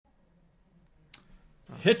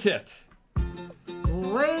Hit it.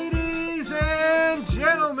 Ladies and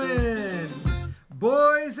gentlemen,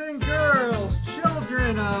 boys and girls,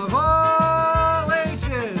 children of all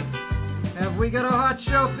ages, have we got a hot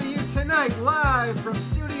show for you tonight, live from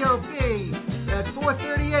Studio B at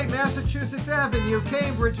 438 Massachusetts Avenue,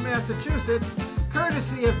 Cambridge, Massachusetts,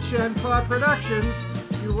 courtesy of Chen Productions.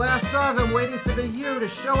 You last saw them waiting for the U to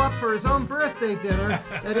show up for his own birthday dinner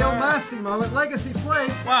at Il Massimo at Legacy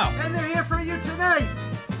Place. Wow. And they're here for you tonight.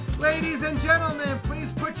 Ladies and gentlemen,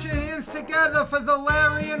 please put your hands together for the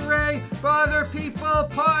Larry and Ray Bother People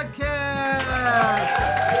podcast.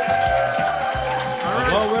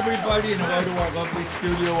 Hello, everybody, and hello to our lovely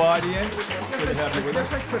studio audience. Good to have you with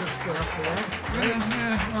us. I could have stood up there.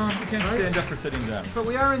 You can't stand up for sitting down. But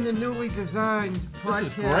we are in the newly designed This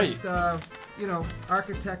is podcast,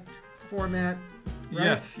 architect format.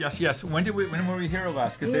 Right? Yes. When were we here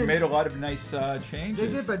last? Because they made a lot of nice changes.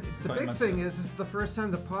 They did, but the big thing is this is the first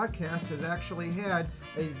time the podcast has actually had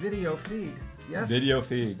a video feed. Yes? Video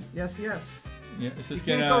feed. Yes. Yeah, this is You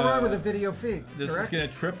can't go wrong with a video feed. This correct? is going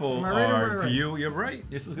to triple Am I right or am I our right? view. You're right.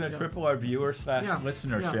 This is going to triple our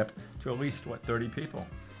viewer/listenership to at least, 30 people.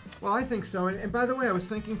 Well, I think so. And by the way, I was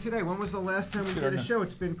thinking today, when was the last time we did a show?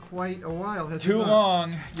 It's been quite a while, hasn't it? Too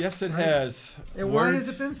long. Yes, it has. And why has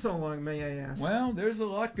it been so long, may I ask? Well, there's a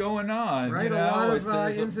lot going on. Right, you a know, lot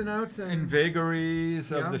of ins and outs. And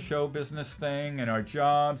vagaries of the show business thing and our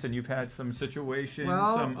jobs, and you've had some situations,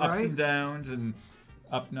 some ups and downs, and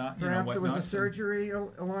Perhaps it was a surgery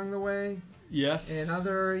along the way. Yes. And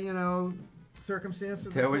other,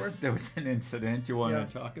 circumstances. There was an incident. Do you want to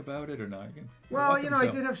talk about it or not? Well, I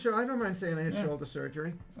did have I don't mind saying I had shoulder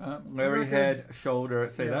surgery. Larry had shoulder.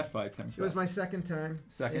 Say that 5 times. It was my second time.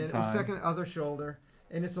 Second other shoulder,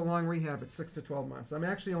 and it's a long rehab. It's 6 to 12 months. I'm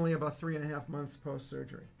actually only about 3.5 months post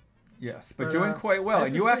surgery. Yes, but doing quite well.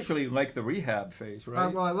 And you actually like the rehab phase,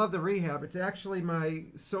 right? Well, I love the rehab. It's actually my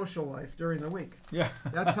social life during the week. Yeah.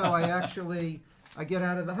 That's how I get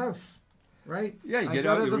out of the house, right? Yeah, you get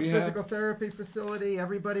out out of the rehab. physical therapy facility.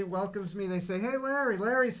 Everybody welcomes me. They say, "Hey, Larry.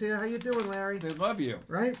 Larry's here. How you doing, Larry?" They love you.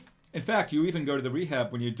 Right? In fact, you even go to the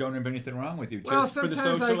rehab when you don't have anything wrong with you, Well, just for the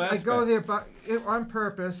sometimes social I aspect. go there on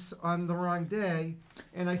purpose on the wrong day,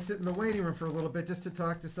 and I sit in the waiting room for a little bit just to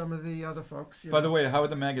talk to some of the other folks. By the way, how are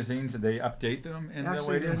the magazines? Did they update them in the Actually,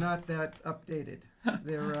 waiting they're room? not that updated.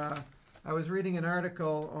 I was reading an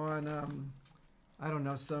article on,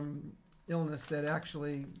 some illness that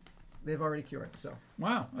actually they've already cured. So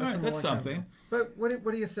wow, all right, that's something. But what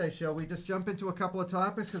do you say? Shall we just jump into a couple of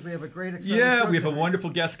topics because we have a great exciting show we have tonight. a wonderful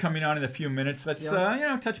guest coming on in a few minutes. Let's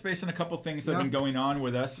touch base on a couple of things that have been going on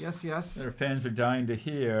with us. Yes. That our fans are dying to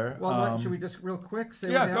hear. Well, should we just real quick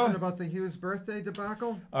say what happened about the Hughes birthday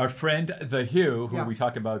debacle? Our friend the Hugh, who we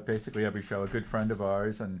talk about basically every show, a good friend of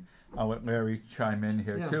ours, and I'll let Larry chime in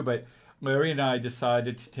here too. But Larry and I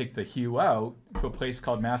decided to take the Hugh out to a place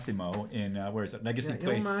called Massimo in, where is it? Legacy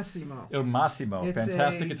Place. Il Massimo. It's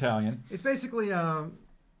fantastic Italian. It's basically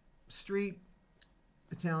street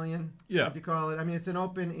Italian. Yeah. What do you call it? I mean, it's an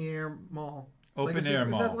open-air mall. Open-air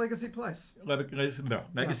mall. Is that Legacy Place?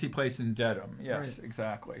 Legacy Place in Dedham. Yes,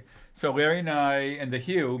 exactly. So Larry and I and the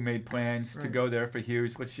Hugh made plans to go there for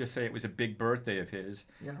Hugh's. Let's just say it was a big birthday of his.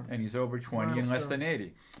 Yeah. And he's over 20 and less than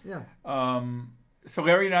 80. Yeah. So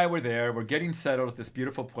Larry and I were there. We're getting settled at this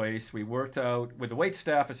beautiful place. We worked out with the wait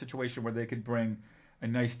staff a situation where they could bring a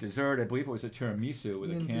nice dessert. I believe it was a tiramisu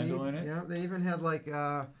with a candle in it. Yeah, they even had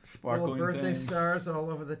sparkling little birthday things. Stars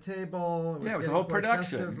all over the table. It was a whole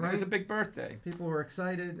production. Festive, right? It was a big birthday. People were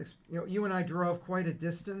excited. You and I drove quite a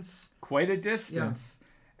distance.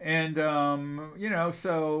 And,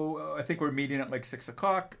 so I think we're meeting at 6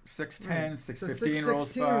 o'clock, 6:10, 6:15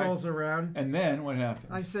 rolls around. And then what happens?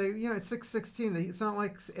 I say, it's 6:16. It's not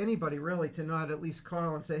like anybody really to not at least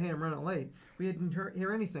call and say, hey, I'm running late. We didn't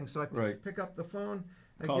hear anything. So I pick up the phone.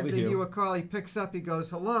 I give you a call. He picks up. He goes,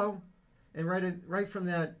 hello. And right from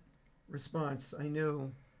that response, I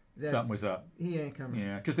knew that something was up. He ain't coming.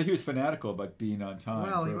 Yeah, because he was fanatical about being on time.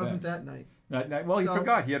 Well, he wasn't that night. Well, he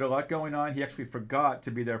forgot. He had a lot going on. He actually forgot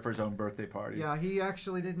to be there for his own birthday party. Yeah, he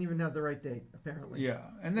actually didn't even have the right date, apparently. Yeah,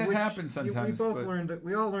 and that happens sometimes.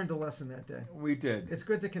 We all learned a lesson that day. We did. It's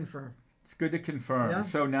good to confirm. Yeah?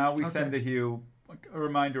 So now we send the Hugh a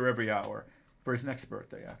reminder every hour for his next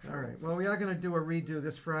birthday, actually. All right. Well, we are going to do a redo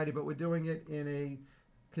this Friday, but we're doing it in a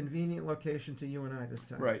convenient location to you and I this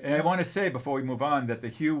time. Right. And I want to say before we move on that the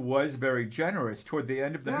Hugh was very generous toward the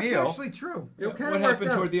end of the meal. That's actually true. What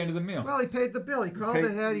happened toward the end of the meal? Well, he paid the bill. He called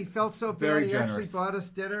ahead. He felt so bad. He actually bought us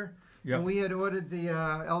dinner. Yep. And we had ordered the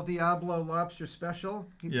El Diablo lobster special.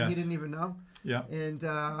 He didn't even know. Yeah. And,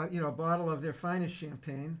 a bottle of their finest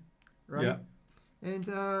champagne. Right? Yeah. And,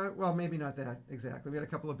 well, maybe not that exactly. We had a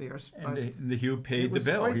couple of beers. And the Hugh paid the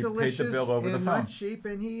bill. Quite He delicious paid the bill over the and phone. not cheap,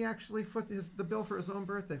 and he actually foot the bill for his own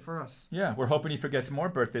birthday for us. Yeah, we're hoping he forgets more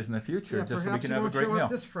birthdays in the future, Yeah, just so we perhaps can he have a won't great show meal.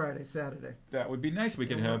 up this Friday, Saturday. That would be nice. We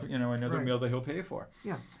could have, another Right. meal that he'll pay for.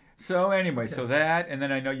 Yeah. So anyway, Okay. so that, and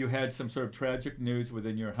then I know you had some sort of tragic news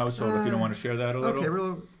within your household. If you don't want to share that a little. Okay,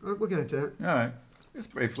 we'll get into it. All right,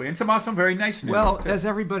 just briefly, and some awesome, very nice news. Well, too. as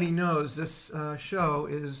everybody knows, this show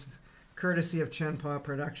is courtesy of Chen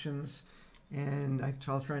Productions, and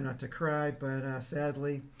I'll try not to cry, but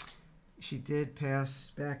sadly, she did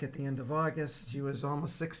pass back at the end of August. She was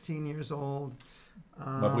almost 16 years old.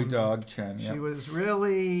 Lovely dog, Chen. She Yeah. was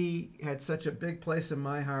really had such a big place in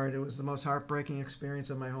my heart. It was the most heartbreaking experience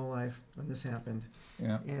of my whole life when this happened,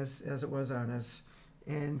 Yeah. as it was on us,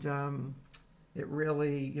 and it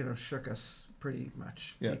really shook us pretty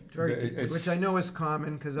much. Yeah. Very deeply, which I know is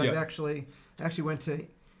common because I've Yeah. actually went to.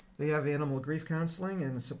 They have animal grief counseling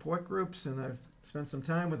and support groups, and I've spent some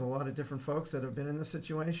time with a lot of different folks that have been in this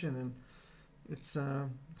situation, and it's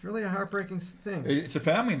really a heartbreaking thing. It's a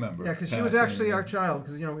family member. Yeah, because she was passing, actually yeah. our child.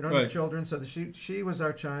 Because we don't Right. have children, so she was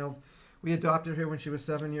our child. We adopted her when she was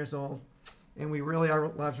 7 years old, and our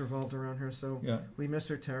lives revolved around her. So Yeah. we miss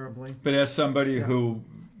her terribly. But as somebody Yeah. who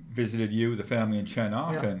visited you, the family, and Chen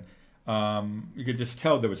often, you could just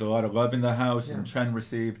tell there was a lot of love in the house, and Yeah. Chen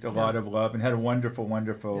received a lot of love and had a wonderful,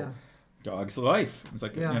 wonderful Yeah. dog's life. It's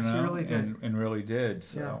like, Yeah, she really did. And really did.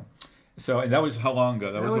 So. Yeah. So, and that was how long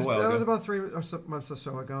ago? That was a while That ago. was about 3 months or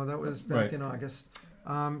so ago. That was back Right. in August.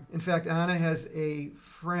 In fact, Anna has a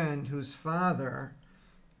friend whose father,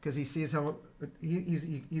 because he sees how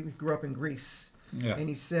he grew up in Greece, Yeah. and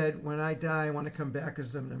he said, "When I die, I want to come back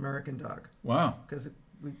as an American dog." Wow. Because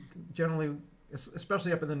we generally,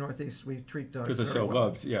 especially up in the Northeast, we treat dogs Because they're very so well.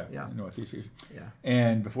 loved. Yeah. Yeah. In Northeast. Yeah.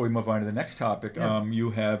 And before we move on to the next topic, Yeah. you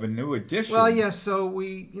have a new addition. Well, yes. So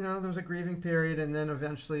we, there was a grieving period, and then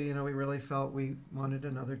eventually, we really felt we wanted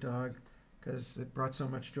another dog because it brought so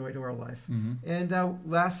much joy to our life. Mm-hmm. And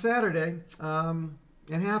last Saturday,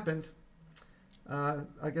 it happened.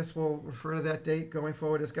 I guess we'll refer to that date going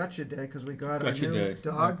forward as Gotcha Day because we got Gotcha a new Day.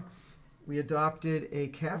 dog. Yeah. We adopted a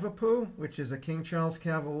Cavapoo, which is a King Charles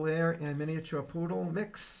Cavalier and miniature poodle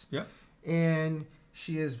mix. Yeah. And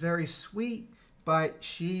she is very sweet, but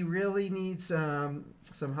she really needs some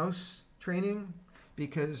house training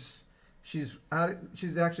because she's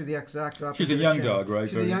actually the exact opposite. She's a young of Chen. dog, right?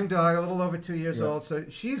 She's a young dog, a little over 2 years Yeah. old. So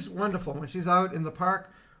she's wonderful. When she's out in the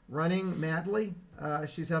park running madly,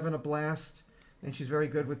 she's having a blast. And she's very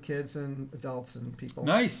good with kids and adults and people.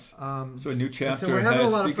 Nice. So a new And chapter so we're having a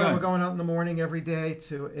has lot of fun. begun. We're going out in the morning every day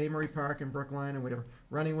to Amory Park in Brookline, and we're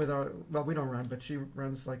running with we don't run, but she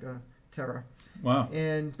runs like a terror. Wow.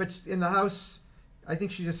 But in the house, I think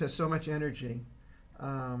she just has so much energy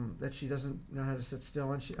that she doesn't know how to sit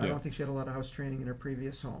still, and I don't think she had a lot of house training in her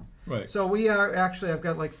previous home. Right. So we are actually, I've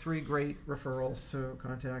got like 3 great referrals to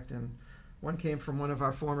contact, and one came from one of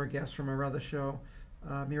our former guests from our other show,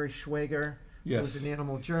 Mary Schwager. Yes. Who's an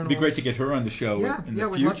animal journalist. It'd be great to get her on the show in the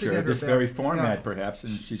we'd love to future, get her this back. very format Yeah. perhaps,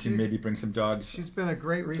 and she can maybe bring some dogs. She's been a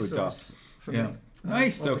great resource for me.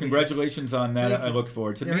 Nice. So over the congratulations on that. Thank I you. look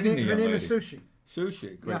forward to years. meeting the Her young name lady. is Sushi.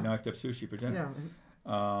 Sushi. Great. Yeah. Now I have to have sushi for dinner.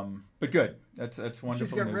 Yeah. But good. That's wonderful.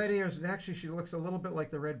 She's got news. red ears, and actually she looks a little bit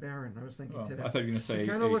like the Red Baron. I was thinking Oh, today. I thought you were going to say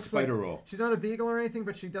She kinda a looks spider like, roll. She's not a beagle or anything,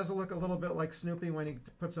 but she does look a little bit like Snoopy when he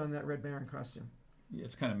puts on that Red Baron costume. Yeah,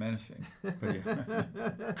 it's kind of menacing. But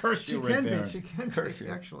yeah. Curse She you, Red can Baron. be. She can Curse be,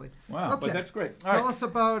 you. actually. Wow, Okay. but that's great. All Tell right. us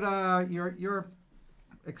about your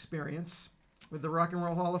experience with the Rock and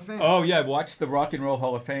Roll Hall of Fame. Oh yeah, I watched the Rock and Roll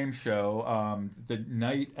Hall of Fame show the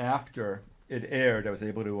night after it aired. I was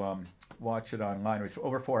able to watch it online. It was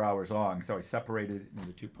over 4 hours long, so I separated it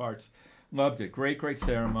into 2 parts. Loved it. Great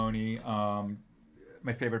ceremony.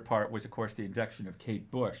 My favorite part was, of course, the induction of Kate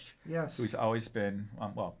Bush, Yes. who's always been,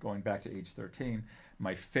 going back to age 13,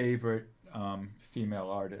 my favorite female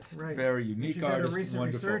artist. Right. Very unique She's artist. had a recent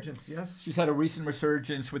wonderful. resurgence, yes? She's had a recent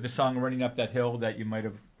resurgence with the song "Running Up That Hill" that you might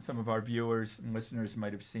have, some of our viewers and listeners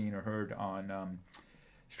might have seen or heard on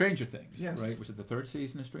Stranger Things. Yes. Right? Was it the 3rd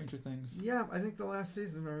season of Stranger Things? Yeah, I think the last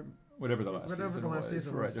season or Whatever the last season was.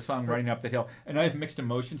 season right. was. The song But- "Running Up the Hill," and I have mixed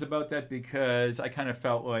emotions about that because I kind of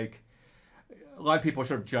felt like a lot of people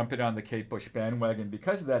sort of jumping on the Kate Bush bandwagon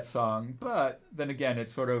because of that song, but then again, it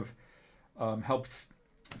sort of helps,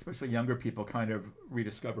 especially younger people, kind of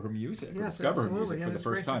rediscover her music, or Yes, discover her absolutely, music and for it's the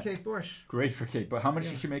first great time. for Kate Bush. Great for Kate, but how much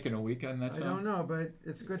Yeah. is she making a week on that I song? don't know, but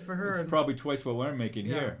it's good for her. It's and- probably twice what we're making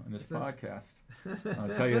Yeah, here on this it's a- podcast. I'll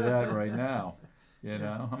tell you that right now. You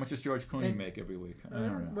know, how much does George Clooney make every week? I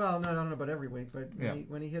don't know. Well, no, I don't know about every week, but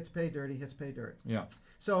when he hits pay dirt, he hits pay dirt. Yeah.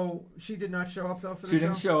 So she did not show up though for the show. She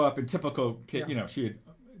didn't show up in typical. You know,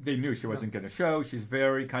 they knew she wasn't going to show. She's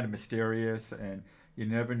very kind of mysterious, and you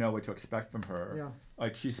never know what to expect from her. Yeah.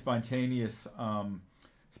 Like she spontaneously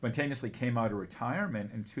came out of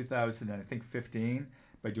retirement in 2015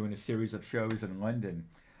 by doing a series of shows in London.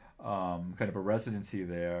 Kind of a residency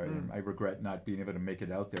there, and I regret not being able to make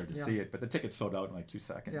it out there to see it. But the tickets sold out in like 2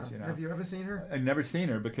 seconds. Yeah. You know? Have you ever seen her? I've never seen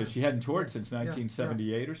her because she hadn't toured since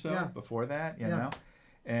 1978 or so. Before that, you know.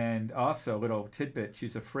 And also, a little tidbit: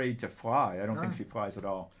 she's afraid to fly. I don't think she flies at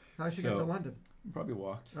all. How'd she get to London? Probably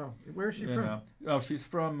walked. Oh, where is she from? Oh, she's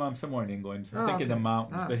from somewhere in England. I think in the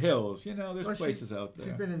mountains, the hills. You know, there's places out there.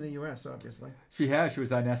 She's been in the U.S., obviously. She has. She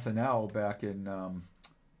was on SNL back in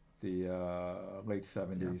the late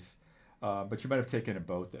 70s. But she might have taken a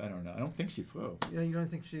boat. I don't know. I don't think she flew. Yeah, you don't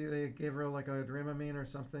think they gave her like a Dramamine or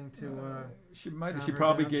something to? She might. She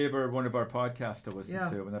probably gave her one of our podcasts to listen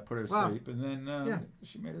to, and that put her to sleep, and then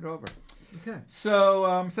she made it over. Okay.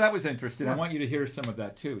 So, so that was interesting. I want you to hear some of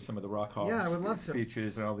that too. Some of the Rock Hall I would love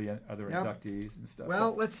speeches and all the other inductees and stuff.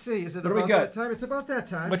 Well, let's see. Is it about that time? It's about that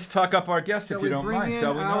time. Let's talk up our guest if you don't mind.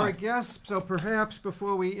 Shall we bring in our guest? So perhaps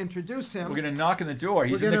before we introduce him, we're going to knock on the door.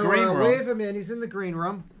 He's in the green room. Wave him in. He's in the green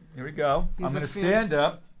room. Here we go. I'm going to stand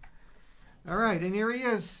up. All right, and here he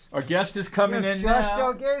is. Our guest is coming in Josh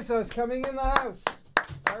now. DelGaizo is coming in the house.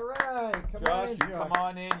 All right, Josh, come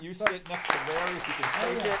on in. You sit next to Larry if you can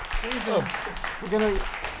take it. We're gonna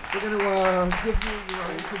give you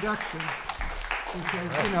your introduction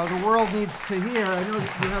because you know the world needs to hear. I know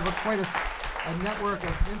that you have quite a network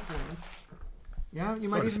of influence. Yeah, you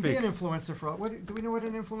might even be an influencer for all. Do we know what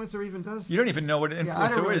an influencer even does? You don't even know what an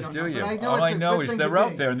influencer is, do you? All I know is they're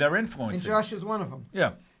out there and they're influencing. And Josh is one of them.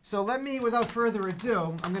 Yeah. So let me, without further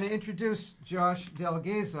ado, I'm going to introduce Josh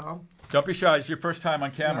DelGaizo. Don't be shy. It's your first time on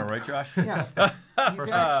camera, right, Josh? Yeah. He's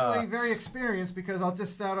actually very experienced because I'll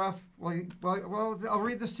just start off. Well, I'll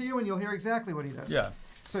read this to you and you'll hear exactly what he does. Yeah.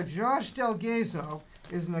 So Josh DelGaizo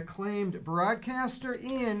is an acclaimed broadcaster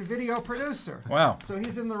and video producer. Wow. So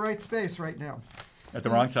he's in the right space right now. At the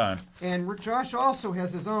wrong time. And Josh also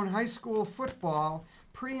has his own high school football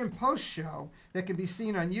pre- and post show that can be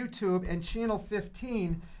seen on YouTube and Channel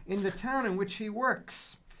 15 in the town in which he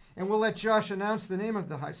works. And we'll let Josh announce the name of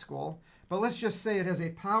the high school, but let's just say it has a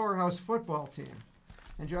powerhouse football team.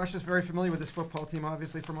 And Josh is very familiar with this football team,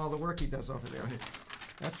 obviously, from all the work he does over there.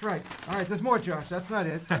 That's right. All right, there's more, Josh. That's not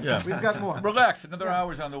it. Yeah. We've got more. Relax. Another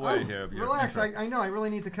hour's on the way here. Relax. I know. I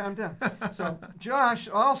really need to calm down. So Josh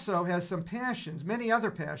also has some passions, many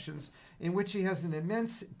other passions, in which he has an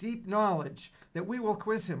immense, deep knowledge that we will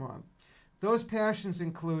quiz him on. Those passions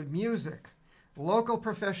include music, local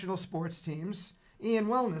professional sports teams, and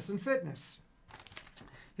wellness and fitness.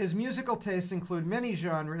 His musical tastes include many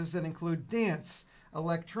genres that include dance,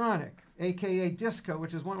 electronic, a.k.a. disco,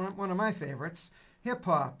 which is one of my favorites,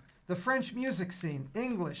 hip-hop, the French music scene,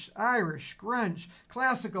 English, Irish, grunge,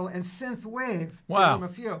 classical, and synth wave, to name a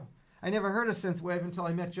few. I never heard of synth wave until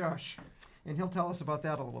I met Josh, and he'll tell us about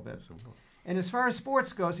that a little bit. And as far as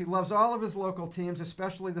sports goes, he loves all of his local teams,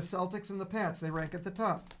 especially the Celtics and the Pats. They rank at the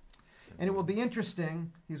top. And it will be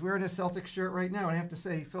interesting. He's wearing his Celtics shirt right now, and I have to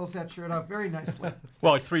say he fills that shirt out very nicely.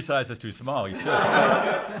 Well, it's 3 sizes too small. You should.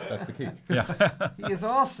 That's the key. Yeah. He is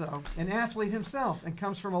also an athlete himself and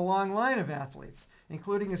comes from a long line of athletes,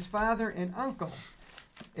 including his father and uncle.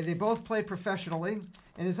 And they both played professionally,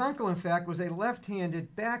 and his uncle, in fact, was a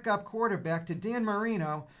left-handed backup quarterback to Dan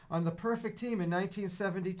Marino on the perfect team in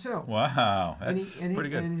 1972. Wow, that's pretty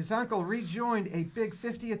good. And his uncle rejoined a big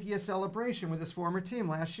 50th year celebration with his former team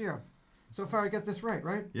last year. So far, I get this right?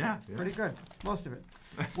 Yeah. Pretty good, most of it.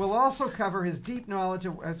 We'll also cover his deep knowledge,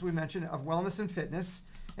 of, as we mentioned, of wellness and fitness.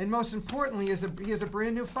 And most importantly, he is a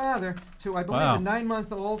brand new father to, I believe, a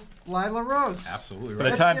 9-month-old Lila Rose. Absolutely right.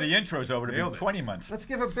 By the time the intro's over, to be 20 months. Let's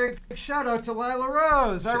give a big shout out to Lila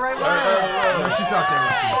Rose. All right, Lila. She's out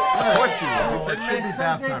there. Of course she is. It should be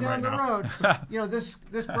bath time down right the now. road, you know, this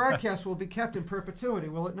broadcast will be kept in perpetuity,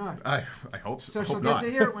 will it not? I hope so. So she'll get to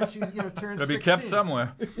hear it when she turns 16. It'll be kept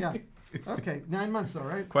somewhere. Yeah. Okay, 9 months, all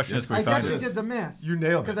right. Question is, I guess you did the math. You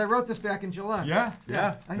nailed it. Because I wrote this back in July. Yeah.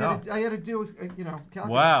 I had to do, calculus.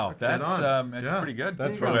 Wow, That's pretty good.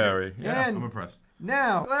 That's for really Larry. Yeah, And I'm impressed.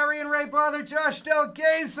 Now, Larry and Ray bother Josh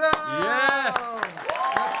DelGaizo. Yes. What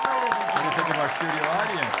do you think of our studio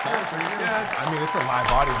audience? That's pretty good. I mean, it's a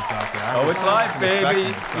live audience out there. It's live,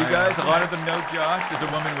 baby. You guys, a lot of them know Josh. There's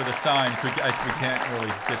a woman with a sign. We can't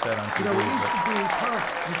really get that on TV. We used to be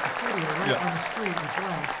parked at the studio right on the street in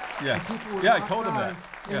glass. Yes. And people would I walk told him by,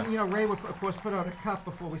 that. And Ray would, of course, put out a cup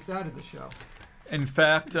before we started the show. In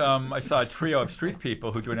fact, I saw a trio of street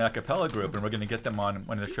people who do an a cappella group, and we're going to get them on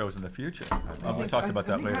one of the shows in the future. We'll talk about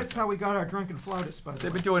that later. That's how we got our drunken flautists, by the way.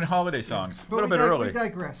 They've been doing holiday songs a But little bit early. We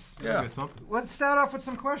digress. Yeah. Let's start off with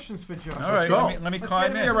some questions for Josh. All right, go. let me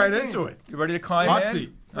climb in. Get right into it. You ready to climb Hot in?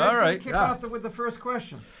 seat. All right. Kick off with the first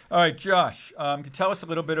question. All right, Josh, can you tell us a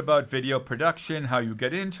little bit about video production, how you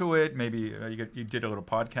get into it? Maybe you did a little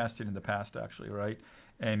podcasting in the past, actually, right?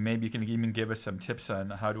 And maybe you can even give us some tips on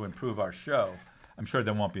how to improve our show. I'm sure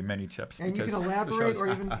there won't be many tips. And you can elaborate or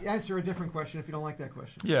even answer a different question if you don't like that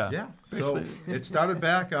question. Yeah. So it started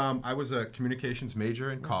back. I was a communications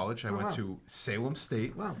major in college. I went to Salem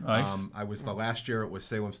State. Wow. Nice. I was the last year. It was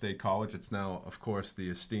Salem State College. It's now, of course, the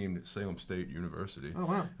esteemed Salem State University. Oh,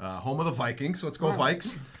 wow. Home of the Vikings. So let's go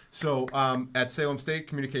Vikes. So at Salem State,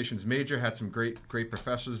 communications major, had some great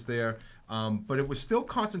professors there. But it was still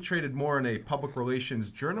concentrated more in a public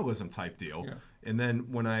relations journalism type deal. Yeah. And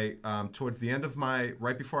then when I, towards the end of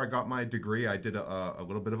right before I got my degree, I did a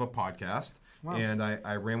little bit of a podcast. Wow. And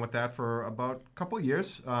I ran with that for about a couple of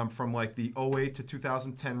years, from like the 2008 to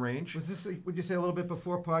 2010 range. Was this, would you say, a little bit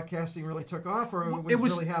before podcasting really took off, or was it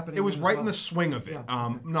really happening? It was right in the swing of it.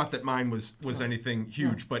 Yeah. Not that mine was anything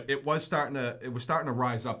huge, but it was starting to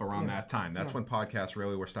rise up around that time. That's when podcasts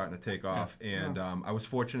really were starting to take off. And I was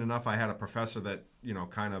fortunate enough. I had a professor that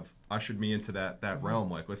kind of ushered me into that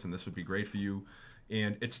realm. Like, listen, this would be great for you.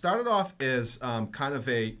 And it started off as kind of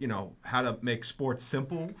a, how to make sports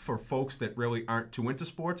simple for folks that really aren't too into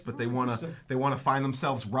sports, but they want to find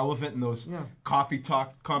themselves relevant in those coffee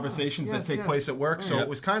talk conversations that take place at work. So it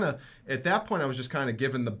was kind of, at that point, I was just kind of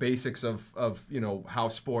given the basics of how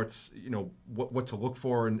sports, what to look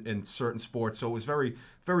for in certain sports. So it was very,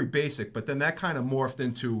 very basic. But then that kind of morphed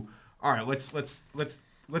into, all right,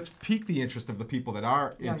 let's pique the interest of the people that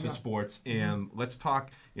are into sports, and let's talk,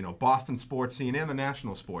 Boston sports scene and the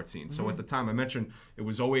national sports scene. So at the time, I mentioned it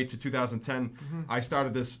was 2008 to 2010. I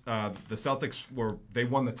started this. The Celtics they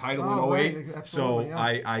won the title in 2008. Right. So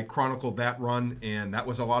I chronicled that run, and that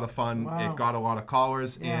was a lot of fun. Wow. It got a lot of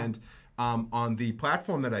callers, and on the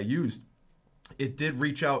platform that I used, it did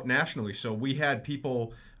reach out nationally. So we had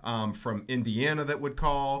people from Indiana that would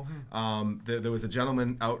call. There was a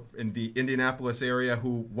gentleman out in the Indianapolis area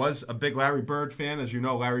who was a big Larry Bird fan. As you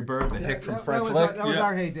know, Larry Bird, the hick from French Lick. That was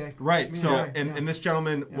our heyday. Right. And this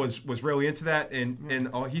gentleman was really into that. And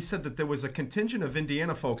he said that there was a contingent of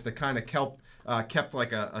Indiana folks that kind of kept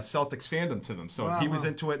like a Celtics fandom to them. So he was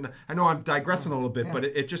into it. And I know I'm digressing a little bit, but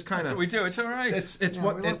it just kind of... That's what we do. It's all right. We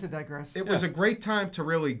love to digress. It was a great time to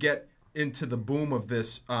really get into the boom of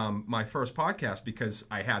this, my first podcast, because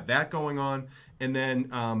I had that going on. And then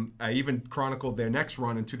I even chronicled their next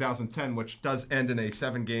run in 2010, which does end in a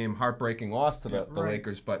 7-game heartbreaking loss to the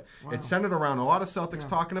Lakers. But it centered around a lot of Celtics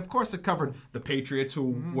talk. And, of course, it covered the Patriots,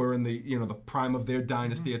 who were in the the prime of their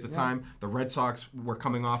dynasty at the time. The Red Sox were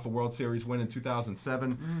coming off a World Series win in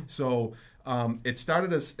 2007. So it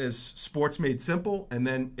started as sports made simple, and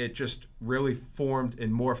then it just really formed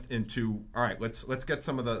and morphed into, all right, let's get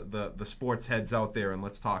some of the sports heads out there, and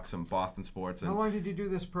let's talk some Boston sports. And how long did you do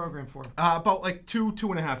this program for? About like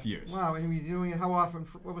 2.5 years. Wow. And were you doing it how often?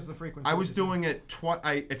 What was the frequency? I was doing it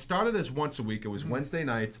it started as once a week. It was Wednesday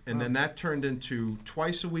nights, and then that turned into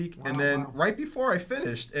twice a week. And then right before I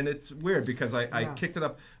finished, and it's weird because I kicked it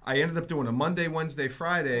up, I ended up doing a Monday, Wednesday,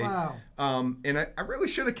 Friday. Wow. And I really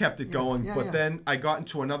should have kept it going, but then I got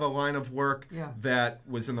into another line of work that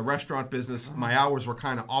was in the restaurant business. My hours were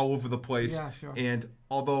kind of all over the place. Yeah, sure. And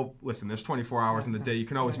although, listen, there's 24 hours in the day. You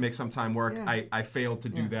can always make some time work. I failed to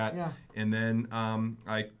do that. Yeah. And then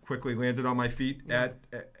I quickly landed on my feet at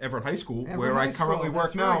Everett High School, where I currently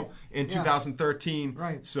work now in 2013.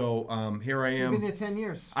 Right. So here I am. You've been there 10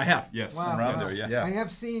 years. I have, yes. Wow. Around there, yes. Yeah. I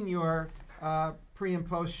have seen your pre and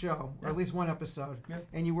post show, or at least one episode,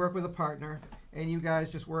 and you work with a partner, and you guys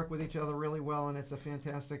just work with each other really well, and it's a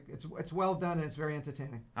fantastic, it's well done, and it's very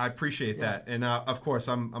entertaining. I appreciate that. And of course,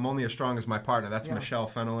 I'm only as strong as my partner. That's Michelle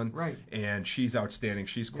Fenelon. Right. And she's outstanding.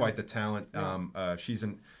 She's quite the talent. She's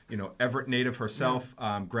an Everett native herself,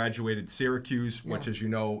 graduated Syracuse, which, as you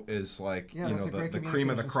know, is like the cream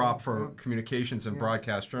of the crop for communications and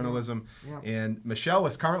broadcast journalism. And Michelle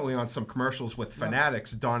is currently on some commercials with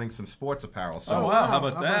Fanatics, donning some sports apparel. So, wow, how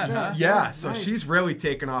about that? Huh? Yeah, so she's really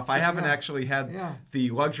taken off. I haven't actually had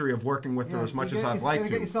the luxury of working with her as much as I'd like to.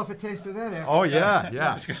 Get yourself a taste of that. Oh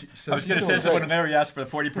yeah. I was going to say so when Larry asked for the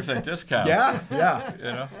 40% discount.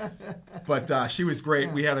 Yeah. But she was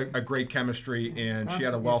great. We had a great chemistry, and she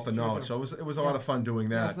had a wealth wealth of knowledge. So it was a lot of fun doing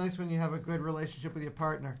that. It's nice when you have a good relationship with your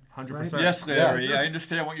partner. 100%. Right? Yes, Larry. I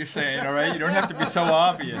understand what you're saying. All right, you don't have to be so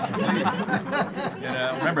obvious. Please.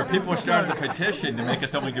 Remember, people started a petition to make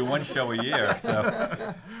us only do one show a year. So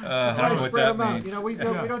I don't know what that means. We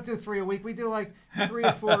don't do 3 a week. We do like 3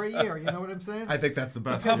 or 4 a year. You know what I'm saying? I think that's the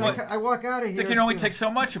best. Because I walk out of here. They can only take so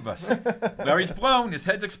much of us. Larry's blown. His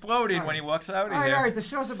head's exploding when he walks out of here. All right. The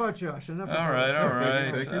show's about Josh. Enough. All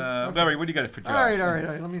right. Thank you. Larry, what do you got for Josh? All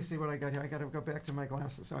right. Let me see what I got here. I got to go back to my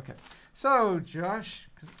glasses. Okay. So, Josh,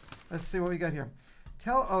 let's see what we got here.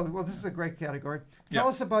 This is a great category. Tell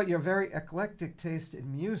us about your very eclectic taste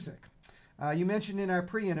in music. You mentioned in our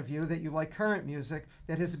pre-interview that you like current music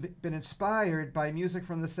that has been inspired by music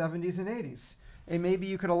from the 70s and 80s. And maybe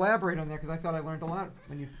you could elaborate on that, because I thought I learned a lot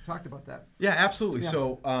when you talked about that. Yeah, absolutely. Yeah.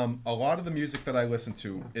 So a lot of the music that I listen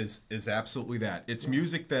to is absolutely that. It's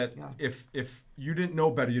music that if you didn't know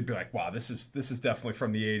better, you'd be like, wow, this is definitely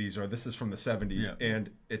from the 80s, or this is from the 70s. Yeah. And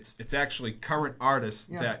it's actually current artists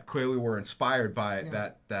that clearly were inspired by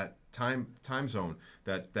that time zone,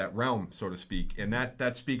 that realm, so to speak. And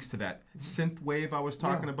that speaks to that synth wave I was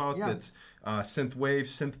talking about. That's synth wave,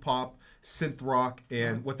 synth pop, synth rock,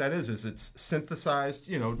 and what that is it's synthesized,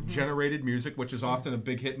 generated music, which is often a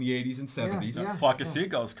big hit in the 80s and 70s. Flock of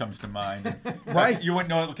Seagulls comes to mind. Right. You wouldn't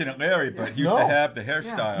know it looking at Larry, but he used to have the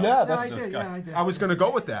hairstyle. Yeah, I did. I was going to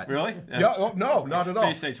go with that. Really? Yeah. No, not at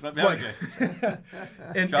all. Space age, very good.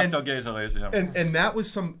 Josh DelGaizo, ladies and gentlemen. And that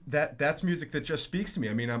was that's music that just speaks to me.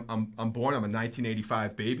 I mean, I'm born. I'm a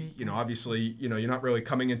 1985 baby. Obviously, you're not really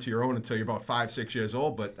coming into your own until you're about 5-6 years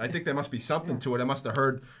old. But I think there must be something to it. I must have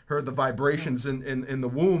heard the vibrations in the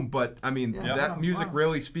womb. But I mean, that music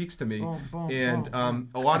really speaks to me. And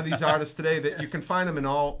a lot of these artists today, that you can find them in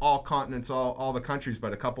all continents, all the countries.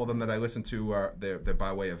 But a couple of them that I listen to are they're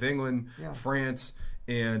by way of England, France.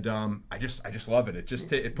 And I just love it.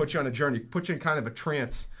 It puts you on a journey, puts you in kind of a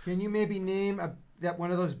trance. Can you maybe name that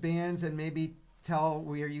one of those bands and maybe tell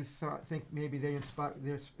where you think maybe their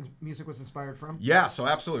music was inspired from? Yeah, so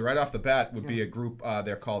absolutely. Right off the bat would be a group,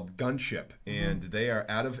 they're called Gunship, and they are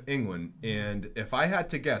out of England. And if I had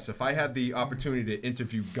to guess, if I had the opportunity to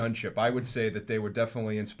interview Gunship, I would say that they were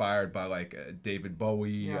definitely inspired by like David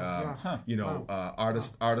Bowie,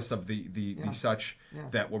 artists of the such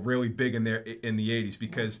that were really big in the 80s,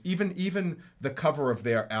 because even the cover of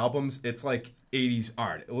their albums, it's like 80s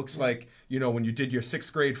art. It looks like, when you did your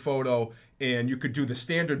 6th grade photo, and you could do the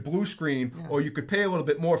standard blue screen, or you could pay a little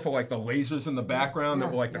bit more for like the lasers in the background that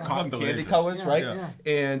were like the cotton candy colors, right?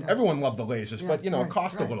 And everyone loved the lasers, but it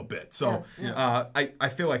cost a little bit. So I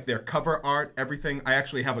feel like their cover art, everything. I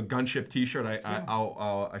actually have a Gunship T-shirt.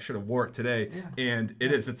 I should have wore it today, and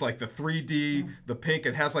it's like the 3D, the pink.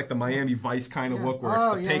 It has like the Miami Vice kind of look, where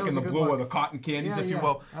it's the pink and the blue, or the cotton candies, if you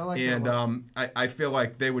will. I like and I feel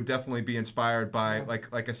like they would definitely be inspired by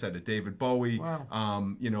like I said, a David Bowie.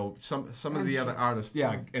 Some of the other artists,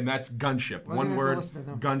 and that's Gunship. One word,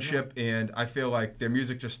 Gunship, and I feel like their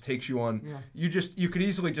music just takes you on. You could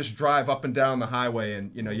easily just drive up and down the highway,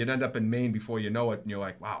 and you'd end up in Maine before you know it, and you're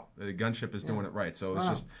like, wow, the Gunship is doing it right. So it's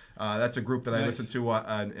just that's a group that I listen to,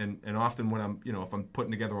 and often when I'm if I'm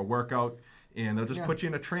putting together a workout, and they'll just put you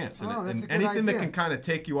in a trance, and anything that can kind of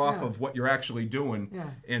take you off of what you're actually doing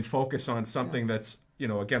and focus on something that's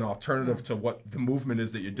again, alternative to what the movement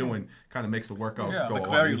is that you're doing, kind of makes the workout go like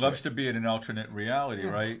Larry loves to be in an alternate reality,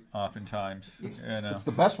 right? Oftentimes. It's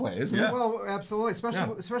the best way, isn't it? Well, absolutely.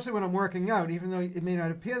 Especially when I'm working out. Even though it may not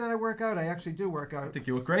appear that I work out, I actually do work out. I think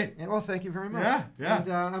you look great. Well, thank you very much. Yeah.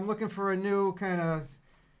 And I'm looking for a new kind of,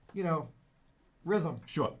 rhythm.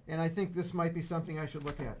 Sure. And I think this might be something I should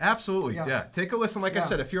look at. Absolutely. Yeah. Take a listen. Like I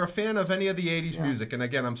said, if you're a fan of any of the 80s music, and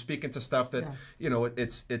again, I'm speaking to stuff that,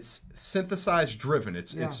 it's synthesized driven.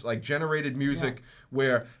 It's like generated music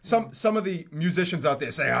where some of the musicians out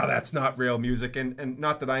there say, oh, that's not real music. And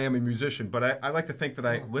not that I am a musician, but I like to think that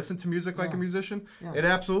I listen to music like a musician. It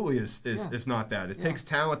absolutely is not that. It takes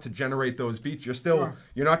talent to generate those beats. You're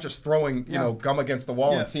not just throwing, gum against the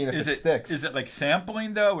wall and seeing if it sticks. Is it like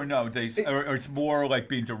sampling though, or no? Or it's more like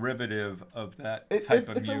being derivative of that type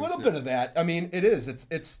of music. It's a little bit of that. I mean, it is.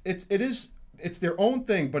 It's their own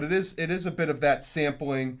thing, but it is a bit of that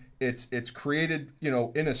sampling. It's created,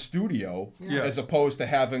 in a studio, as opposed to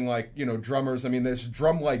having like, drummers. I mean, there's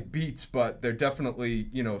drum-like beats, but they're definitely,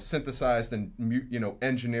 synthesized and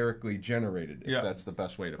engineerically generated. If that's the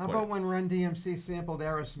best way to put it. How about when Run DMC sampled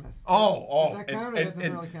Aerosmith? Does that count, or that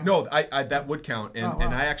doesn't really count? No, that would count,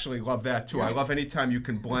 and I actually love that too. I love anytime you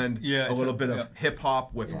can blend a little bit of hip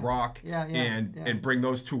hop with rock, and bring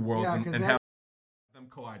those two worlds and have them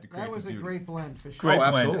collide to create That was a great blend for sure. Great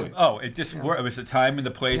blend. absolutely. Oh, it just worked. It was the time and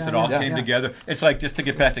the place that all came together. It's like, just to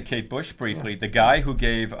get back to Kate Bush briefly, the guy who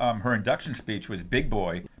gave her induction speech was Big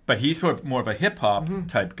Boy, but he's sort of more of a hip-hop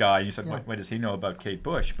type guy. You said, what does he know about Kate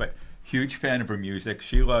Bush? But huge fan of her music.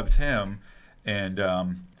 She loves him.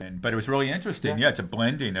 But it was really interesting. Yeah, it's a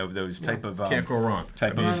blending of those type of can't go wrong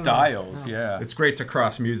type of styles. Yeah, it's great to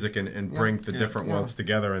cross music and bring the different ones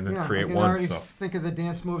together and then create one. I already So think of the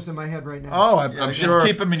dance moves in my head right now. Oh, I'm sure. Just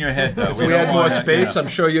keep them in your head, though. If we had more space, I'm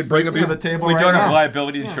sure you'd bring them to the table. We right don't now. have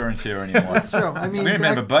liability insurance here anymore. That's true. I mean, we didn't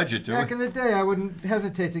have a budget, do we? Back in the day, I wouldn't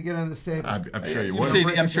hesitate to get on this table. I'm sure you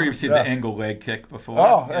would. I'm sure you've seen the angle leg kick before.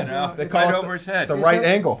 Oh, you know, they call right it over his head. The right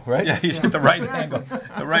angle, right? Yeah, he's got the right angle.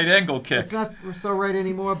 The right angle kick. It's not so right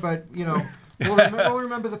anymore, but we'll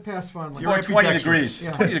remember the past fondly. Or 20 degrees,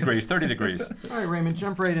 20 degrees, 30 degrees. All right, Raymond,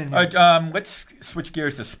 jump right in here. All right, let's switch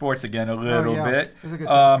gears to sports again a little bit.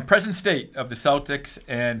 Present state of the Celtics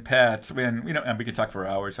and Pats. And we could talk for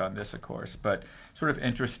hours on this, of course, but sort of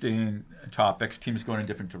interesting topics. Teams going in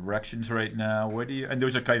different directions right now. And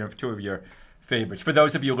those are kind of two of your favorites. For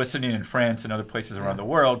those of you listening in France and other places around the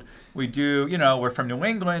world, we're from New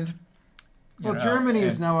England. Well, Germany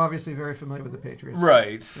is now obviously very familiar with the Patriots.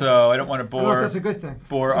 Right, so I don't want to bore that's a good thing.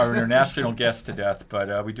 Bore our international guests to death,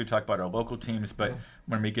 but we do talk about our local teams. But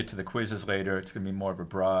when we get to the quizzes later, it's going to be more of a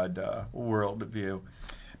broad world view.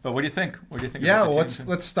 But what do you think? Yeah, well,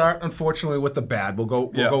 let's start, unfortunately, with the bad. We'll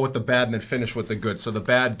go with the bad and then finish with the good. So the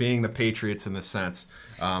bad being the Patriots in the sense.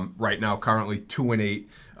 Right now, currently 2-8.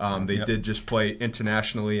 They did just play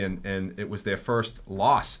internationally, and it was their first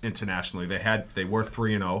loss internationally. They were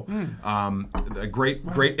 3-0. A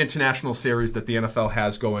great international series that the NFL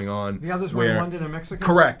has going on. The others were in London and Mexico?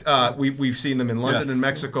 Correct. We've seen them in London and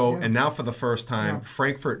Mexico, and now for the first time,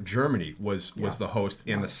 Frankfurt, Germany was the host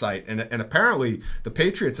and the site. And apparently, the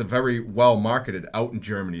Patriots are very well marketed out in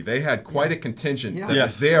Germany. They had quite a contingent that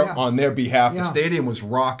was there on their behalf. The stadium was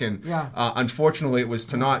rocking. Unfortunately, it was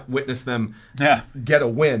to not witness them get a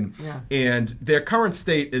win. And their current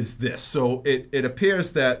state is this. So it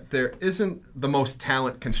appears that there isn't the most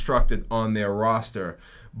talent constructed on their roster.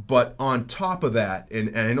 But on top of that,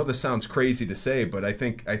 and I know this sounds crazy to say, but I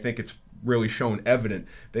think it's really shown evident,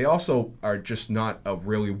 they also are just not a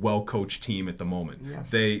really well-coached team at the moment.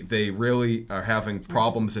 They really are having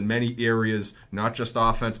problems in many areas, not just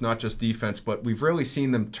offense, not just defense, but we've really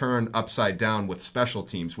seen them turn upside down with special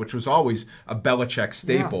teams, which was always a Belichick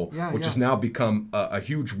staple, which has now become a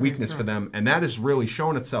huge weakness for them, and that has really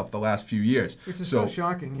shown itself the last few years. Which is so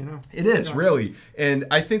shocking, It is, really. And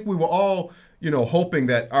I think we were all hoping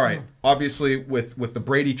that, all right, obviously with the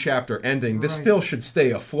Brady chapter ending, this still should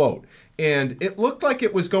stay afloat. And it looked like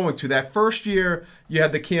it was going to. That first year, you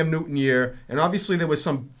had the Cam Newton year, and obviously there was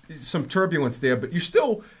some turbulence there, but you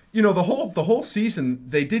still, the whole season,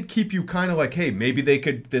 they did keep you kind of like, hey, maybe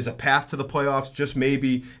there's a path to the playoffs, just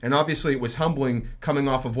maybe. And obviously it was humbling coming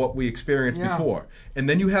off of what we experienced before. And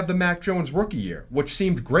then you have the Mac Jones rookie year, which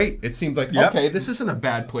seemed great. It seemed like, okay, this isn't a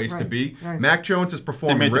bad place to be. Mac Jones is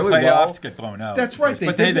performing really well. They made the playoffs, get blown out. That's right.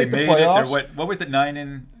 They did make the playoffs. What was it,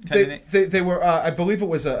 9-10? They were, I believe it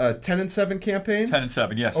was a 10-7 campaign.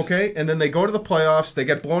 10-7, yes. Okay, and then they go to the playoffs. They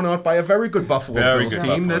get blown out by a very good Buffalo Bills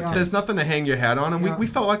team. There's nothing to hang your hat on. And we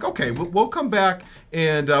felt like, okay, we'll come back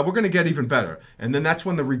and we're going to get even better. And then that's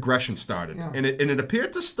when the regression started. And it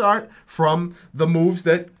appeared to start from the moves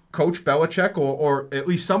that Coach Belichick, or at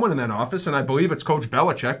least someone in that office, and I believe it's Coach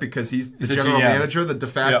Belichick because he's the general manager, the de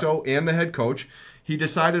facto, and the head coach. He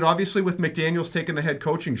decided, obviously, with McDaniels taking the head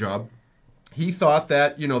coaching job, he thought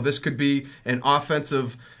that this could be an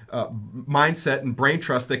offensive mindset and brain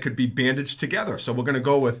trust that could be bandaged together. So we're going to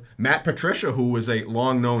go with Matt Patricia, who was a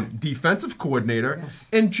long-known defensive coordinator,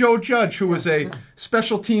 and Joe Judge, who was a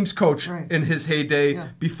special teams coach in his heyday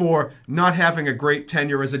before not having a great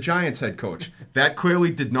tenure as a Giants head coach. That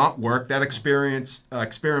clearly did not work. That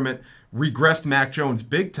experiment regressed Mac Jones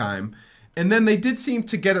big time. And then they did seem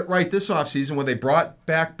to get it right this offseason when they brought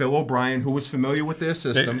back Bill O'Brien, who was familiar with their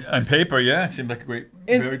system. On paper, it seemed like a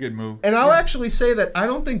very good move. And I'll actually say that I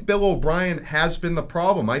don't think Bill O'Brien has been the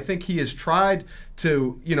problem. I think he has tried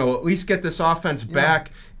to, at least get this offense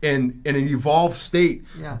back in an evolved state.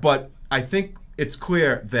 But I think it's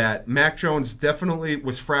clear that Mac Jones definitely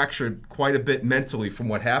was fractured quite a bit mentally from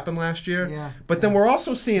what happened last year. But then we're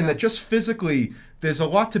also seeing that just physically, there's a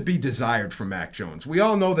lot to be desired from Mac Jones. We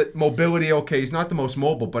all know that mobility, he's not the most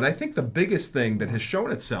mobile, but I think the biggest thing that has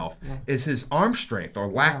shown itself is his arm strength or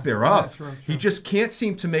lack thereof. True. He just can't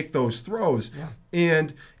seem to make those throws.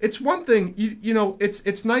 And it's one thing,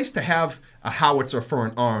 it's nice to have a howitzer for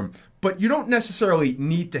an arm, but you don't necessarily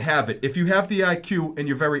need to have it if you have the IQ and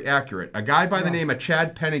you're very accurate. A guy by the name of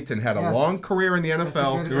Chad Pennington had a long career in the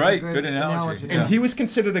NFL. Good analogy. And he was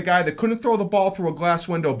considered a guy that couldn't throw the ball through a glass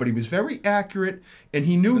window, but he was very accurate, and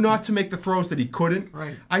he knew not to make the throws that he couldn't.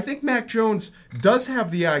 Right. I think Mac Jones does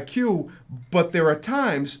have the IQ, but there are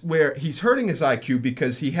times where he's hurting his IQ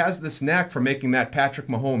because he has this knack for making that Patrick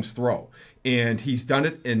Mahomes throw. And he's done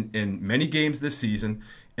it in many games this season.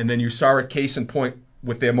 And then you saw it case in point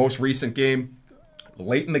with their most recent game.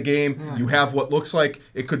 Late in the game, you have what looks like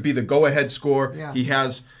it could be the go-ahead score. Yeah. He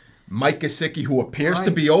has Mike Gesicki, who appears to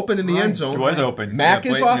be open in the end zone. He was open. Mac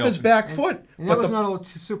is off his back foot. And that was not a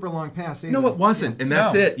super long pass either. No, it wasn't. And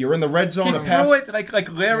that's it. You're in the red zone. He threw it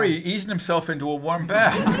like Larry easing himself into a warm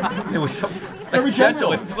bath. It was so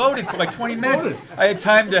gentle. It floated for like 20 minutes. I had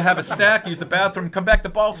time to have a snack, use the bathroom, come back. The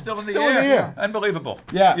ball's still in the air. Unbelievable.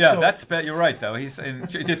 Yeah. That's you're right though. Do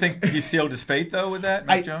you think he sealed his fate though with that,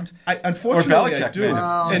 Mac Jones? Unfortunately, I do.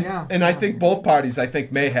 And I think both parties,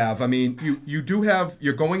 may have. I mean,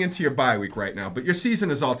 you're going into your bye week right now, but your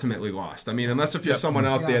season is ultimately lost. I mean, unless if you're someone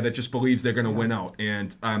out there that just believes they're going to win out,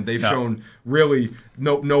 and they've shown really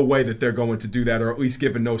no way that they're going to do that, or at least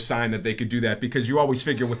given no sign that they could do that, because you always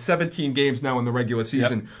figure with 17 games now in the regular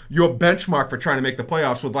season, your benchmark for trying to make the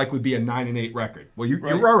playoffs would likely be a 9-8 record. Well,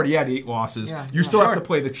 you're already at 8 losses. You still have to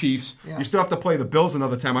play the Chiefs. You still have to play the Bills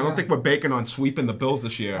another time. I don't think we're banking on sweeping the Bills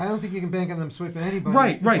this year. I don't think you can bank on them sweeping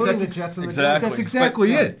anybody. Right. That's the Jets and the Giants. That's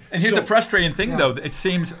exactly it. And here's the frustrating thing, though. It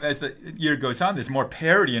seems as the year goes on, there's more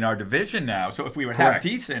parity in our division now. So if we were half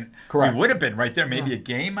decent, we would have been right there, maybe a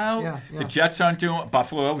game out. The Jets aren't doing.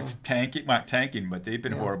 Buffalo was not tanking, but they've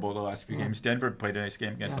been horrible the last few games. Denver played a nice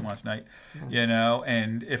game against them last night. You know,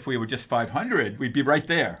 and if we were just 500, we'd be right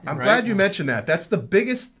there. I'm glad you mentioned that. That's the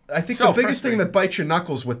biggest. I think the biggest thing that bites your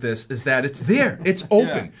knuckles with this is that it's there. It's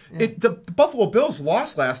open. The Buffalo Bills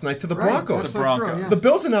lost last night to the Broncos. The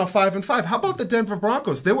Bills are now 5-5. How about the Denver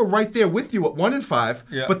Broncos? They were right there with you at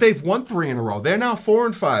 1-5, but they've won 3 in a row. They're now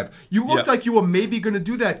 4-5. You looked like you were maybe going to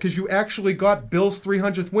do that because you actually got Bills'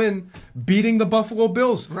 300th win, beating the Buffalo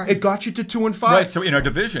Bills. It got you to 2-5. Right. So in our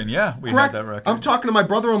division, we had that record. I'm talking to my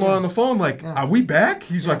brother-in-law on the phone, like, are we back?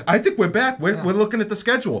 He's like, I think we're back. We're looking at the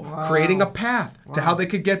schedule, creating a path to how they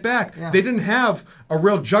could get back. They didn't have a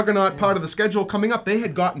real juggernaut part of the schedule coming up. They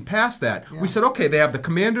had gotten past that. We said, okay, they have the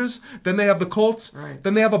Commanders, then they have the Colts,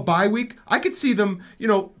 then they have a bye week. I could see them,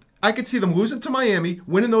 losing to Miami,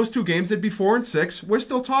 winning those 2 games. They'd be 4-6. We're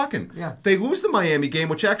still talking. They lose the Miami game,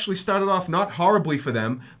 which actually started off not horribly for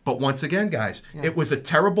them. But once again, guys, it was a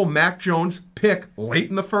terrible Mac Jones pick late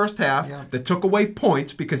in the first half that took away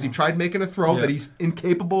points because he tried making a throw that he's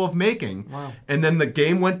incapable of making. And then the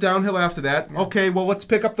game went downhill after that. Okay, well, let's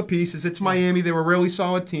pick up the pieces. It's Miami. They were a really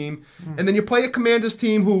solid team. And then you play a Commanders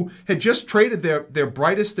team who had just traded their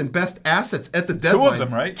brightest and best assets at the deadline. 2 of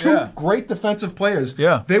them, right? 2 great defensive players.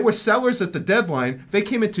 They were sellers at the deadline. They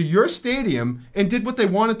came into your stadium and did what they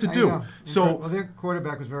wanted to do. So, their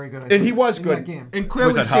quarterback was very good. And he was good. That game. And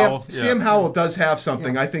clearly Sam Howell does have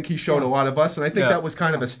something. I think he showed a lot of us, and I think that was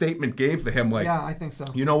kind of a statement gave to him. Like, I think so.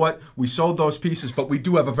 You know what? We sold those pieces, but we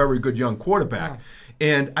do have a very good young quarterback.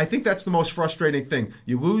 And I think that's the most frustrating thing.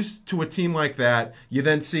 You lose to a team like that, you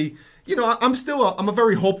then see... I'm a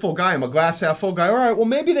very hopeful guy. I'm a glass half full guy. All right, well,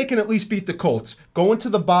 maybe they can at least beat the Colts. Go into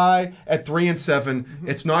the bye at 3-7.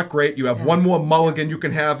 It's not great. You have one more mulligan you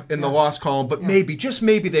can have in the loss column, but maybe, just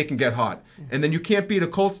maybe, they can get hot. And then you can't beat a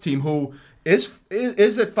Colts team who is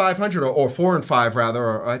at 500 or 4-5 rather,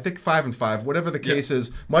 or I think 5-5, whatever the case is,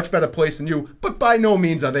 much better place than you. But by no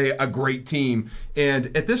means are they a great team.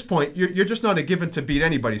 And at this point, you're just not a given to beat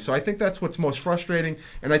anybody. So I think that's what's most frustrating.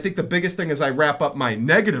 And I think the biggest thing as I wrap up my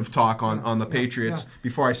negative talk on the Patriots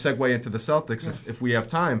before I segue into the Celtics, if we have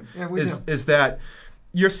time, is that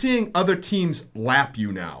you're seeing other teams lap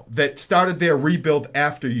you now that started their rebuild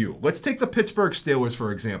after you. Let's take the Pittsburgh Steelers,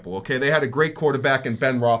 for example. Okay, they had a great quarterback in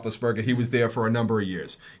Ben Roethlisberger. He was there for a number of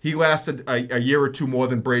years. He lasted a year or 2 more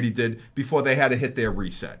than Brady did before they had to hit their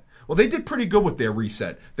reset. Well, they did pretty good with their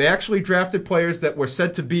reset. They actually drafted players that were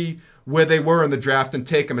said to be where they were in the draft and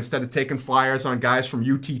take them instead of taking flyers on guys from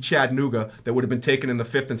UT Chattanooga that would have been taken in the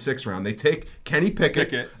 5th and 6th round. They take Kenny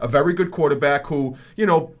Pickett, a very good quarterback who,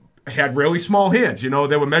 had really small hands. They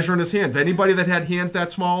were measuring his hands. Anybody that had hands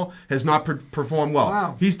that small has not performed well.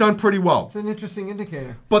 Wow. He's done pretty well. It's an interesting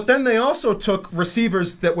indicator. But then they also took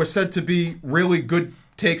receivers that were said to be really good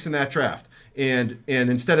takes in that draft. And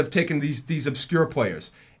instead of taking these obscure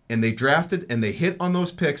players. And they drafted and they hit on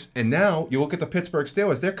those picks. And now you look at the Pittsburgh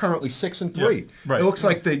Steelers, they're currently 6-3. It looks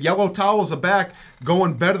like the yellow towels are back,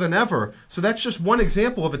 going better than ever. So that's just one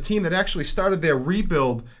example of a team that actually started their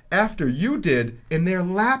rebuild after you did, and they're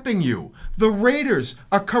lapping you. The Raiders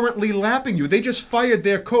are currently lapping you. They just fired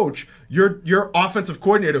their coach, your offensive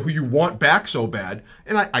coordinator, who you want back so bad.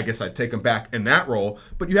 And I guess I'd take him back in that role.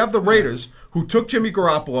 But you have the Raiders, who took Jimmy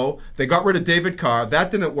Garoppolo. They got rid of David Carr.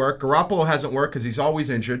 That didn't work. Garoppolo hasn't worked because he's always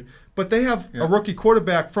injured. But they have a rookie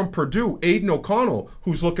quarterback from Purdue, Aiden O'Connell,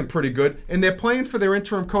 who's looking pretty good. And they're playing for their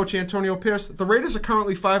interim coach, Antonio Pierce. The Raiders are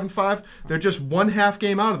currently 5-5. They're just one half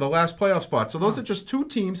game out of the last playoff spot. So those are just two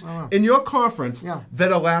teams in your conference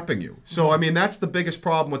that are lapping you. So, I mean, that's the biggest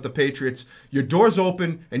problem with the Patriots. Your door's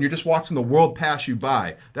open, and you're just watching the world pass you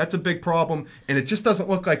by. That's a big problem, and it just doesn't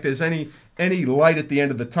look like there's any light at the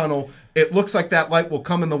end of the tunnel. It looks like that light will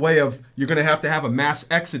come in the way of you're going to have a mass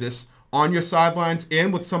exodus on your sidelines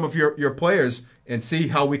and with some of your players, and see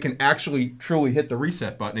how we can actually truly hit the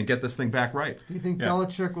reset button and get this thing back right. Do you think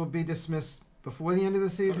Belichick will be dismissed before the end of the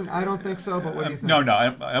season? I don't think so, but what do you think? No,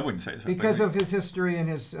 I wouldn't say so. Because of his history and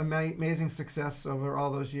his amazing success over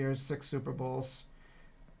all those years, 6 Super Bowls,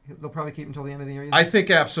 they'll probably keep him until the end of the year. I think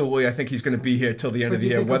absolutely. I think he's going to be here till the end of the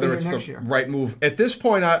year, whether it's the right move. At this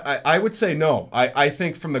point, I would say no. I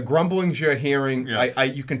think from the grumblings you're hearing,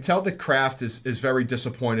 you can tell that Kraft is very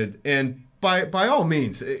disappointed. And by all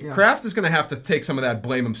means, Kraft is going to have to take some of that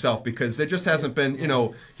blame himself, because there just hasn't been,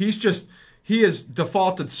 he has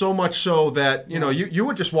defaulted so much so that, you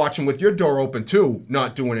were just watching with your door open too,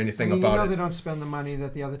 not doing anything about it. They don't spend the money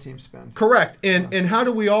that the other teams spend. Correct. And how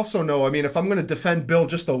do we also know, I mean, if I'm going to defend Bill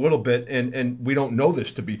just a little bit, and we don't know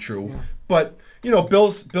this to be true, but,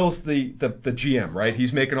 Bill's the GM, right?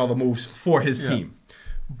 He's making all the moves for his team.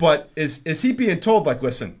 But is he being told, like,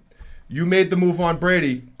 listen, you made the move on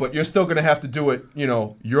Brady, but you're still going to have to do it,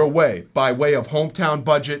 your way, by way of hometown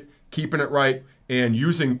budget, keeping it right, and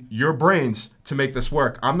using your brains to make this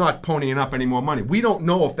work. I'm not ponying up any more money. We don't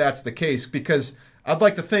know if that's the case, because I'd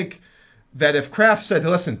like to think that if Kraft said,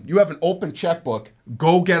 listen, you have an open checkbook,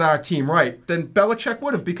 go get our team right, then Belichick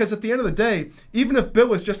would have, because at the end of the day, even if Bill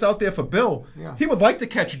was just out there for Bill, he would like to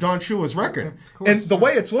catch Don Shula's record. And the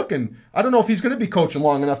way it's looking, I don't know if he's going to be coaching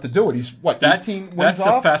long enough to do it. He's, 18 wins That's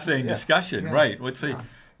off? a fascinating discussion, right? Let's see.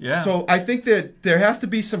 Yeah. So I think that there has to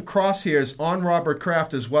be some crosshairs on Robert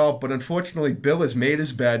Kraft as well, but unfortunately Bill has made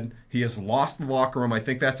his bed. He has lost the locker room. I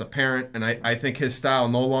think that's apparent, and I think his style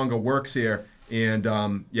no longer works here. And,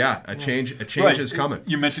 a change is coming.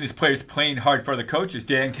 You mentioned these players playing hard for the coaches.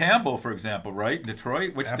 Dan Campbell, for example, right?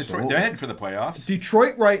 Detroit? Detroit? They're heading for the playoffs.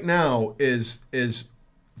 Detroit right now is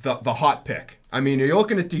the hot pick. I mean, you're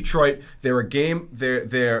looking at Detroit.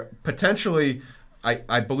 They're potentially,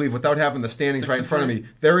 I believe, without having the standings right in front of me,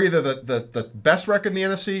 they're either the best record in the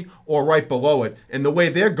NFC or right below it. And the way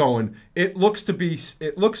they're going, it looks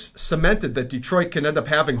cemented that Detroit can end up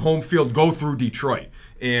having home field go through Detroit.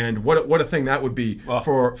 And what a thing that would be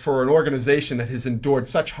for an organization that has endured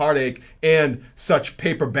such heartache and such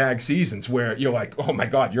paper bag seasons, where you're like, oh my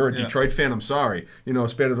God, you're a Detroit fan. I'm sorry.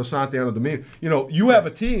 Spero Santi Ano Domingo. You have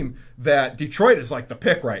a team that Detroit is like the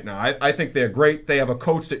pick right now. I think they're great. They have a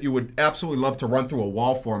coach that you would absolutely love to run through a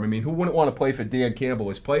wall for him. I mean, who wouldn't want to play for Dan Campbell?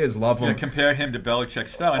 His players love him. Compare him to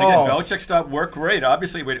Belichick's style. And again, Belichick's style worked great.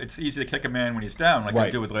 Obviously, it's easy to kick a man when he's down, like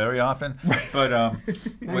I do with Larry often. But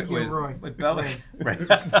with Belichick,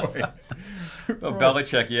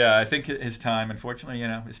 Belichick, I think his time, unfortunately,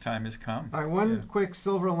 his time has come. All right, one quick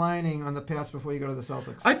silver lining on the Pats before you go to the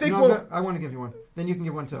Celtics. I think I want to give you one. Then you can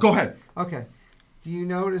give one too. Go ahead. Okay. Did you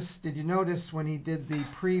notice when he did the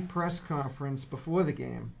pre-press conference before the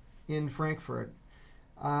game in Frankfurt,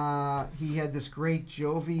 he had this great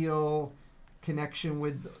jovial connection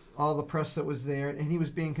with all the press that was there, and he was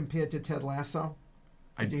being compared to Ted Lasso.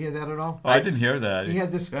 Did you hear that at all? I didn't hear that. He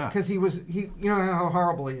had this because he how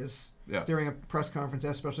horrible he is during a press conference,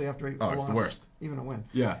 especially after a loss, it's the worst. Even a win.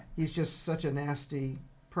 Yeah, he's just such a nasty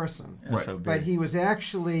person. Right. So but he was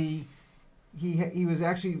actually he was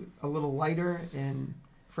actually a little lighter and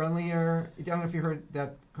friendlier. I don't know if you heard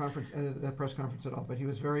that press conference at all, but he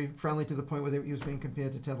was very friendly to the point where he was being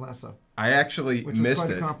compared to Ted Lasso. I actually missed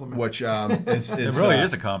it, which is it really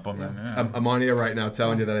is a compliment. Yeah. I'm on here right now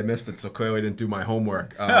telling you that I missed it, so clearly I didn't do my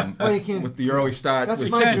homework. Well, you can't, with the early start. That's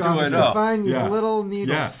my job, is to find these little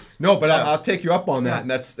needles. Yeah. No, but I'll take you up on that,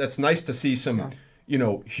 and that's nice to see some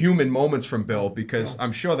human moments from Bill, because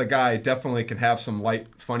I'm sure the guy definitely can have some light,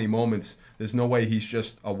 funny moments. There's no way he's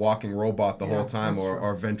just a walking robot the whole time,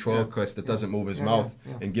 or a ventriloquist that doesn't move his mouth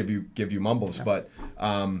and give you mumbles. Yeah. But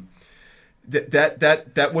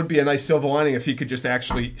that would be a nice silver lining if he could just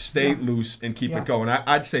actually stay loose and keep it going.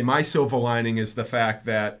 I'd say my silver lining is the fact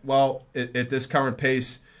that, at this current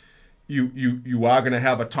pace, you are going to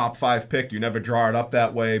have a top 5 pick. You never draw it up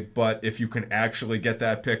that way, but if you can actually get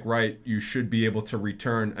that pick right, you should be able to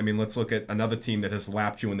return. I mean, let's look at another team that has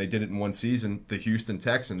lapped you, and they did it in one season, the Houston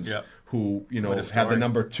Texans, who had the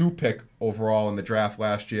number 2 pick overall in the draft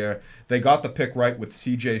last year. They got the pick right with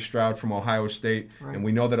C.J. Stroud from Ohio State, and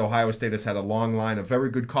we know that Ohio State has had a long line of very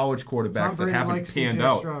good college quarterbacks that haven't panned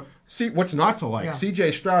out. Stroud. See, what's not to like?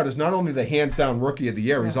 C.J. Stroud is not only the hands-down rookie of the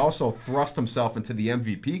year, he's also thrust himself into the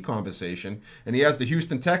MVP conversation, and he has the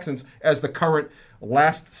Houston Texans as the current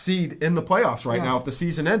last seed in the playoffs right now if the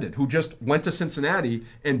season ended, who just went to Cincinnati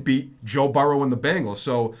and beat Joe Burrow and the Bengals.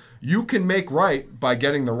 So you can make right by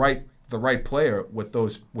getting the right player with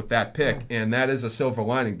that pick, and that is a silver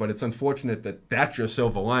lining. But it's unfortunate that that's your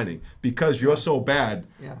silver lining, because you're so bad,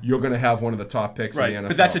 you're going to have one of the top picks in the NFL.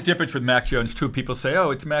 But that's the difference with Mac Jones too. People say,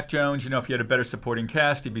 "Oh, it's Mac Jones. If he had a better supporting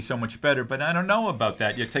cast, he'd be so much better." But I don't know about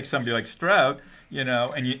that. You take somebody like Stroud,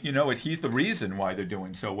 and he's the reason why they're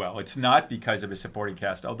doing so well. It's not because of his supporting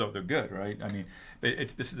cast, although they're good, right? I mean,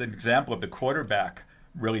 this is an example of the quarterback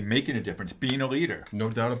really making a difference, being a leader. No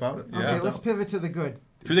doubt about it. Okay, let's pivot to the good.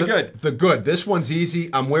 The good. This one's easy.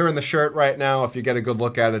 I'm wearing the shirt right now. If you get a good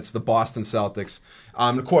look at it, it's the Boston Celtics.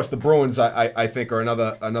 Of course, the Bruins, I think, are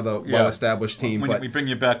another well-established team. When we bring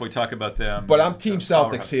you back, we talk about them. But I'm Team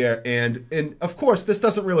Celtics here, and of course, this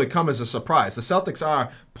doesn't really come as a surprise. The Celtics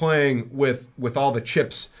are playing with all the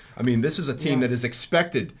chips. I mean, this is a team that is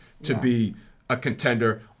expected to be a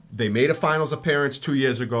contender. They made a finals appearance 2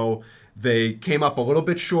 years ago. They came up a little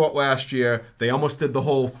bit short last year. They almost did the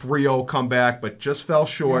whole 3-0 comeback, but just fell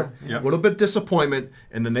short. A little bit disappointment,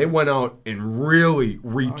 and then they went out and really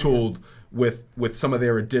retooled with some of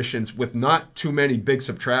their additions, with not too many big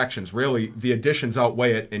subtractions. Really, the additions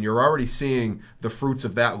outweigh it, and you're already seeing the fruits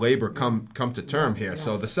of that labor come to term here.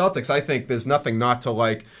 So the Celtics, I think there's nothing not to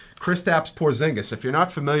like. Kristaps Porzingis, if you're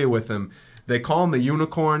not familiar with him, they call him the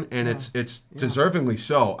unicorn, and it's deservingly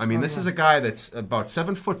so. I mean, this is a guy that's about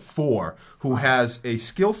 7'4", who has a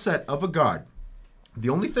skill set of a guard. The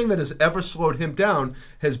only thing that has ever slowed him down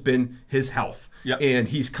has been his health. And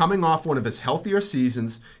he's coming off one of his healthier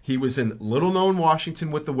seasons. He was in little-known Washington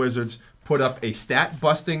with the Wizards, put up a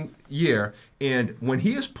stat-busting year, and when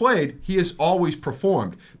he has played, he has always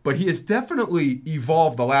performed. But he has definitely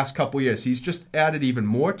evolved the last couple years. He's just added even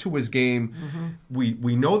more to his game.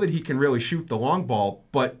 We know that he can really shoot the long ball,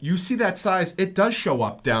 but you see that size, it does show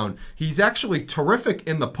up down. He's actually terrific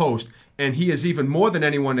in the post, and he is even more than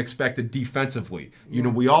anyone expected defensively.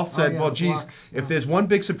 We all said, if there's one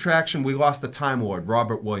big subtraction, we lost the Time Lord,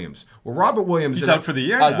 Robert Williams. Well, Robert Williams... He's out for the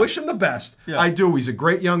year I now. wish him the best. I do. He's a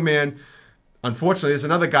great young man. Unfortunately, there's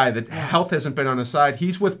another guy that health hasn't been on his side.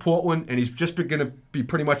 He's with Portland, and he's just going to be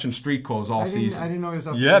pretty much in street clothes all season. I didn't know he was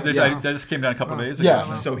up for the year. That just came down a couple of days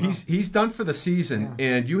ago. So he's done for the season,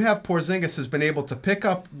 and you have Porzingis has been able to pick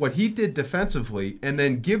up what he did defensively and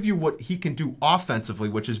then give you what he can do offensively,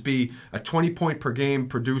 which is be a 20-point-per-game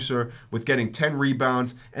producer with getting 10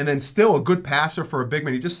 rebounds, and then still a good passer for a big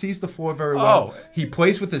man. He just sees the floor very well. He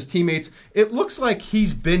plays with his teammates. It looks like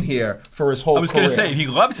he's been here for his whole career. I was going to say, he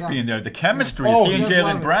loves being there. The chemistry. He and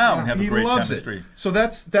Jaylen Brown have a great chemistry. It. So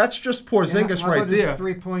that's just Porzingis right there. His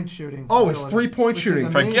 3-point shooting. His 3-point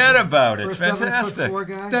shooting. Forget about it. For It's fantastic.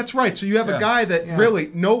 That's right. So you have a guy that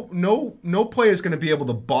really no player is going to be able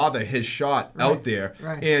to bother his shot out there,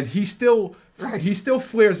 and he still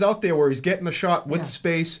flares out there where he's getting the shot with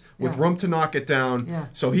space, with room to knock it down.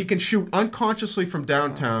 So he can shoot unconsciously from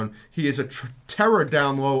downtown. He is a terror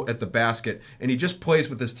down low at the basket, and he just plays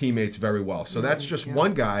with his teammates very well. So that's just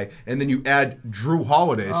one guy, and then you add Drew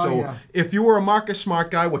Holiday. If you were a Marcus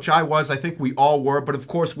Smart guy, which I was, I think we all were, but of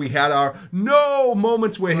course we had our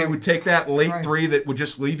moments where he would take that late three that would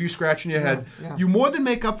just leave you scratching your head. You more than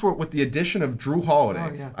make up for it with the addition of Drew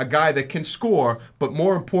Holiday, a guy that can score, but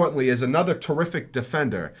more importantly is another terrific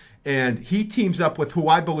defender. And he teams up with who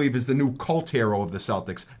I believe is the new cult hero of the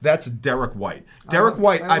Celtics. That's Derek White. Derek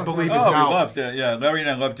White, I believe, is now... Larry and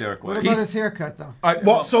I love Derek White. What about his haircut,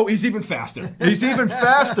 though? So he's even faster. He's even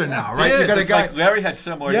faster now, right? You got a guy. Like Larry had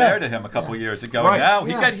similar hair to him a couple years ago. Now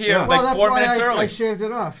he got here like 4 minutes early. I shaved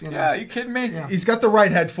it off. Yeah, you kidding me? He's got the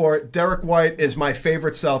right head for it. Derek White is my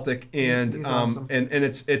favorite Celtic, and awesome. and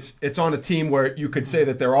it's on a team where you could say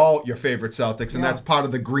that they're all your favorite Celtics, and that's part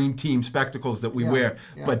of the green team spectacles that we wear.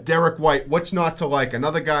 But Derek White, what's not to like?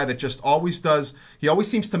 Another guy that just always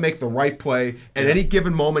seems to make the right play. At any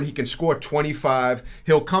given moment, he can score 25.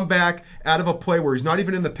 He'll come back out of a play where he's not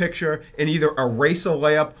even in the picture and either erase a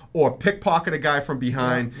layup or pickpocket a guy from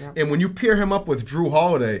behind. And when you pair him up with Drew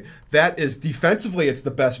Holiday, that is defensively, it's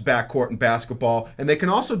the best backcourt in basketball, and they can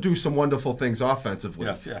also do some wonderful things offensively.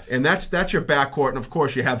 Yes, yes. And that's your backcourt, and of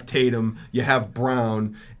course you have Tatum, you have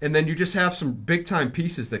Brown, and then you just have some big-time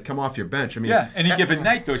pieces that come off your bench. I mean, any given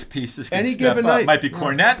night, those pieces can any step given up. night. Might be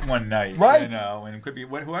Cornette one night, right? You know, and it could be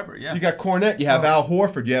whoever. Yeah, you got Cornette, you have Al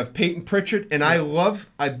Horford, you have Peyton Pritchard, and I love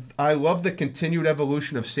the continued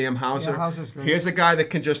evolution of Sam Hauser. Yeah, Hauser's great. Here's a guy that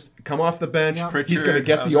can just come off the bench. Yeah. He's going to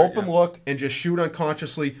get the open look and just shoot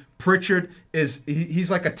unconsciously. Pritchard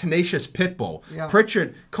he's like a tenacious pit bull. Yeah.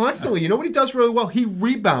 Pritchard constantly, you know what he does really well? He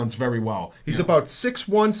rebounds very well. He's about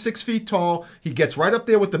 6'1", 6 feet tall. He gets right up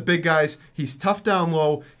there with the big guys. He's tough down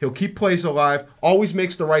low. He'll keep plays alive. Always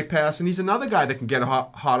makes the right pass, and he's another guy that can get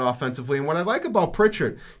hot offensively. And what I like about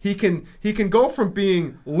Pritchard, he can go from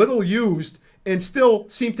being little used and still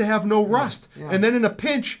seem to have no rust. Yeah. And then in a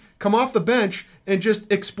pinch, come off the bench and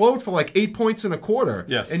just explode for like 8 points in a quarter.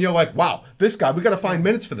 Yes. And you're like, wow, this guy, we got to find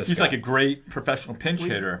minutes for this He's guy. like a great professional pinch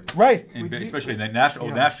hitter. Right. Especially in the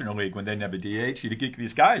National League when they never DH. You get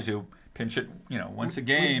these guys who pinch it, once a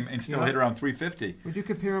game and still hit around 350. Would you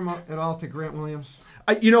compare him at all to Grant Williams?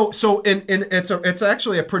 So it's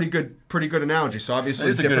actually a pretty good analogy. So obviously,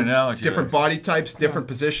 It is a good analogy, different body types, different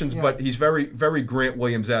positions, but he's very, very Grant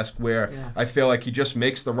Williams-esque. Where I feel like he just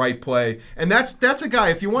makes the right play, and that's a guy.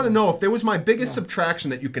 If you want to know, if there was my biggest subtraction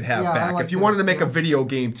that you could have back, if you wanted to make a video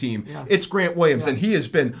game team, it's Grant Williams, and he has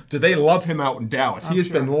been. Do they love him out in Dallas? He has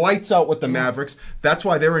been lights out with the Mavericks. That's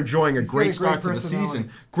why they're enjoying a great start to the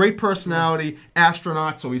season. Great personality,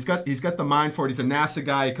 astronaut. So he's got the mind for it. He's a NASA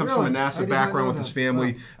guy. He comes from a NASA background with his family.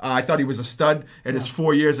 I thought he was a stud at his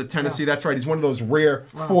 4 years at Tennessee. That's right. He's one of those rare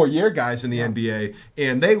 4-year guys in the NBA,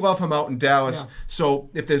 and they love him out in Dallas. So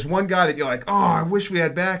if there's one guy that you're like, oh, I wish we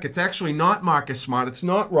had back, it's actually not Marcus Smart. It's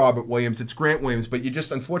not Robert Williams. It's Grant Williams. But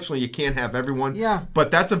unfortunately, you can't have everyone. Yeah. But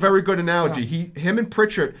that's a very good analogy. Him and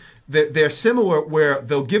Pritchard, they're similar where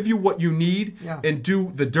they'll give you what you need and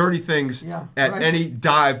do the dirty things at any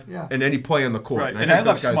dive and any play on the court. Right. And I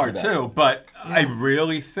love Smart too, but I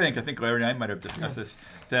really think Larry and I might have discussed this,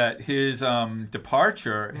 that his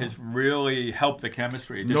departure has really helped the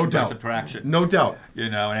chemistry. No doubt. Subtraction. No doubt.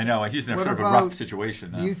 And I know he's in a sort of a rough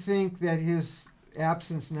situation now. Do you think that his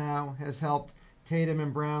absence now has helped Tatum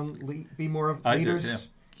and Brown be more of leaders? I do,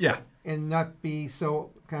 yeah. And not be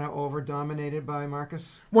so kind of over-dominated by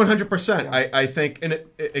Marcus? 100%. I think, and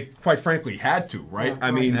it quite frankly had to, right? I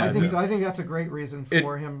mean, I think so. I think that's a great reason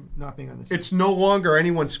for him not being on the team. It's no longer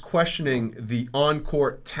anyone's questioning the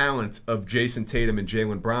on-court talent of Jason Tatum and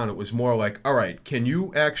Jaylen Brown. It was more like, all right, can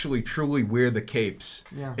you actually truly wear the capes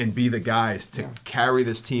and be the guys to carry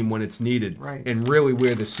this team when it's needed and really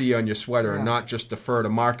wear the C on your sweater and not just defer to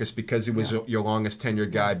Marcus because he was your longest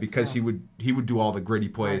tenured guy, because he would do all the gritty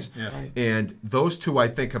plays. And those two, I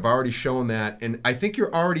think, have already shown that, and I think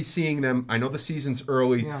you're already seeing them. I know the season's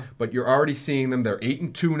early, but you're already seeing them. They're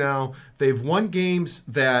 8-2 now. They've won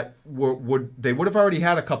would have already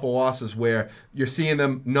had a couple losses where you're seeing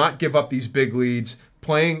them not give up these big leads,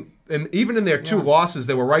 playing. And even in their two losses,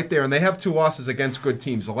 they were right there, and they have 2 losses against good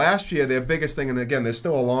teams. Last year, their biggest thing, and again, there's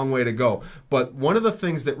still a long way to go, but one of the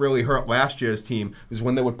things that really hurt last year's team was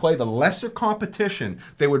when they would play the lesser competition,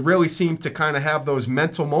 they would really seem to kind of have those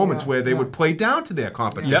mental moments where they would play down to their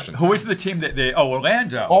competition. Who was the team that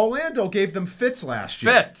Orlando? Orlando gave them fits last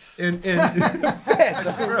year. Fits. And fits.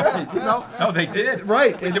 That's right. No, they did.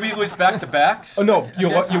 Right. Did we lose back-to-backs? Oh, no,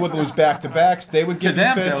 you would lose back-to-backs. They would give to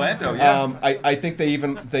them, fits. to Orlando, yeah. I think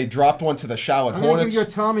they dropped one to the Charlotte Hornets. I'm going to give you a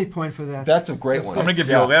Tommy point for that. That's a great one. I'm going to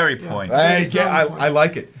give you a Larry point. I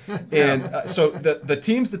like it. And so the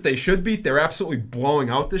teams that they should beat, they're absolutely blowing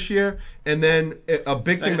out this year. And then a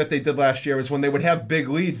big thing that they did last year is when they would have big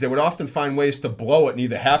leads, they would often find ways to blow it and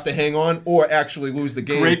either have to hang on or actually lose the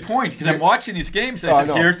game. Great point, because I'm watching these games and I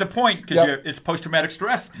said, here's the point, because it's post-traumatic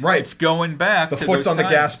stress. Right. It's going back the to foot's those on the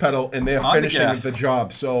times. gas pedal, and they're finishing the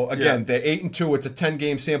job. So, again, Yeah. they're 8-2. It's a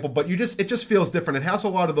 10-game sample, but it just feels different. It has a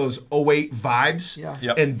lot of those 08 vibes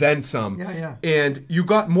and then some. And you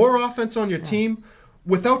got more offense on your team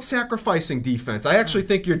without sacrificing defense. I actually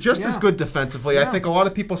think you're just as good defensively. I think a lot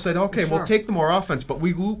of people said, okay, we'll take the more offense, but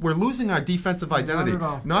we're losing our defensive identity.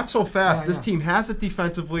 Not so fast. This team has it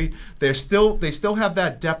defensively. They still have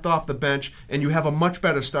that depth off the bench, and you have a much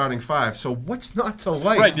better starting 5. So what's not to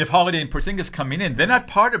like? Right, if Holiday and Porzingis coming in, they're not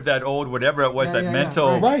part of that old whatever it was,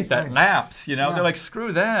 mental lapse. They're like,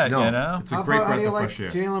 screw that. It's a great breath of fresh air.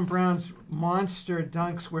 Jaylen Brown's monster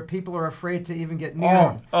dunks where people are afraid to even get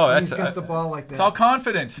near him. He's got the ball like that. It's all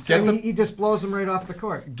confidence. He just blows them right off the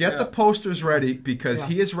court. Get the posters ready because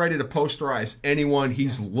he is ready to posterize anyone.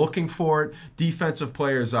 He's looking for it. Defensive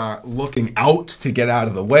players are looking out to get out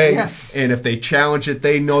of the way. Yes. And if they challenge it,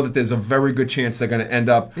 they know that there's a very good chance they're going to end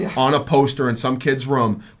up on a poster in some kid's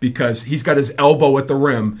room because he's got his elbow at the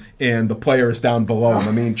rim and the player is down below him.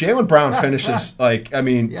 I mean, Jaylen Brown finishes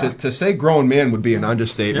to say grown man would be an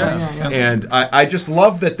understatement. And I just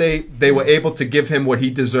love that they were able to give him what he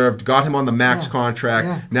deserved, got him on the max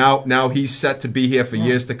contract. Now he's set to be here for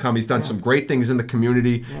years to come. He's done some great things in the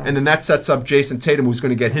community. And then that sets up Jason Tatum, who's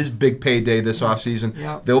going to get his big payday this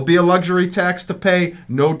offseason. There'll be a luxury tax to pay,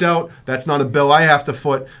 no doubt. That's not a bill I have to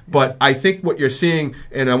foot. But I think what you're seeing,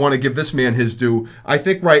 and I want to give this man his due, I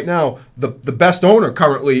think right now the best owner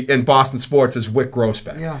currently in Boston sports is Wick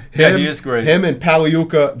Grossbeck. He is great. Him and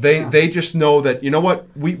Paliuka, they just know that, you know what,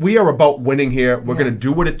 we are about winning here. We're going to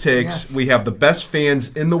do what it takes. We have the best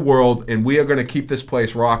fans in the world, and we are going to keep this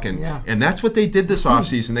place rocking. And that's what they did this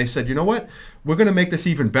offseason. They said, you know what, we're going to make this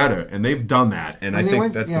even better, and they've done that. And I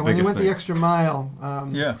think that's the biggest thing. When they went the extra mile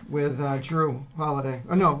with Drew Holiday.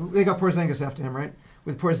 Oh, no, they got Porzingis after him, right?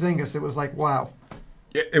 With Porzingis, it was like, wow.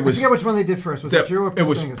 It was, I forget which one they did first. Was it Drew or Porzingis? It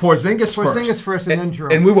was Porzingis first. Porzingis first and then Drew.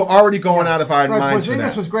 And we were already going out of our minds for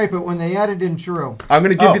that. Porzingis was great, but when they added in Drew. I'm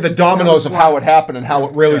going to give you the dominoes of how it happened and how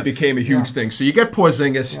it really became a huge thing. So you get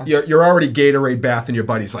Porzingis. You're already Gatorade bathing your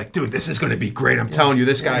buddies like, dude, this is going to be great. I'm telling you,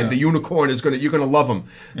 this guy, the unicorn, you're going to love him.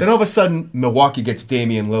 Then all of a sudden, Milwaukee gets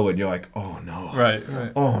Damian Lillard. You're like, oh, no. Right.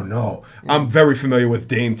 Oh, no. I'm very familiar with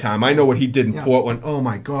Dame time. I know what he did in Portland. Oh,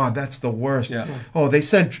 my God, that's the worst. Oh, at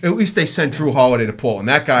least they sent Drew Holiday to Portland.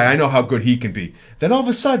 That guy, I know how good he can be. Then all of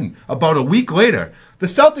a sudden, about a week later, the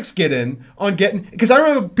Celtics get in on getting, because I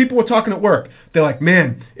remember people were talking at work. They're like,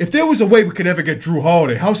 man, if there was a way we could ever get Drew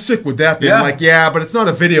Holiday, how sick would that be? I'm like, but it's not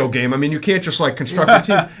a video game. I mean, you can't just like construct a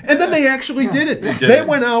team. And then they actually did it. They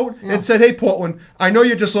went out and said, hey, Portland, I know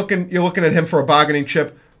you're looking at him for a bargaining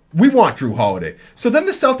chip. We want Drew Holiday. So then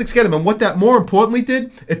the Celtics get him, and what that more importantly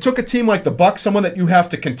did, it took a team like the Bucks, someone that you have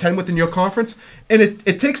to contend with in your conference, and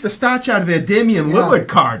it takes the starch out of their Damian Lillard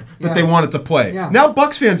card that they wanted to play. Now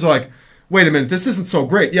Bucks fans are like, wait a minute, this isn't so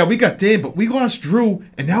great. Yeah, we got Dame, but we lost Drew,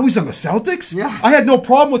 and now he's on the Celtics? I had no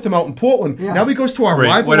problem with him out in Portland. Now he goes to our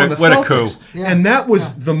rival on the Celtics. And that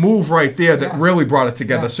was the move right there that really brought it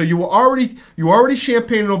together. So you were already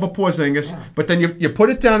champagning over Porzingis, but then you put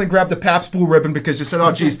it down and grabbed the Pabst Blue Ribbon because you said,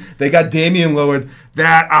 oh, geez, they got Damian Lillard.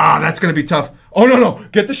 That's going to be tough. Oh, no.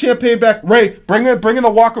 Get the champagne back. Ray, bring in the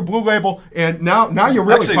Walker Blue label. And now you're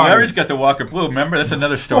really Actually, Larry's got the Walker Blue. Remember? That's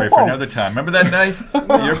another story for another time. Remember that night?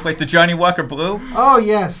 You ever played the Johnny Walker Blue? Oh,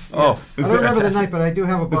 yes. I don't remember the night, but I do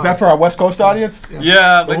have a box. Is that for our West Coast audience?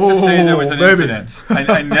 Yeah, let's just say there was an incident.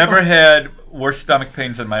 I never had worse stomach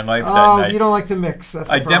pains in my life that night. Oh, you don't like to mix. That's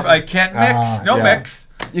the problem. I can't mix. No mix.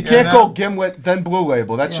 You can't go Gimlet, then Blue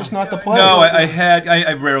Label. That's just not the play. No,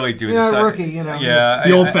 I rarely do this. You're a rookie, you know. Yeah.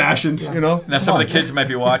 The old-fashioned, you know. Now, some of the kids might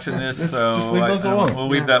be watching this, so just leave those alone. We'll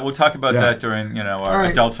leave that. We'll talk about that during, our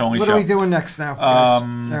adults-only show. What are we doing next now? All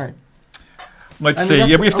right. Let's see.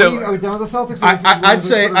 Are we done with the Celtics? I'd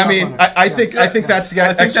say. I think that's the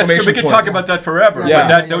exclamation point. We could talk about that forever.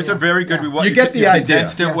 Yeah. Those are very good. You get the idea.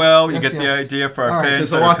 Condensed it well. You get the idea for our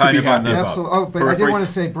fans. There's a lot to be had. Absolutely. Oh, but I did want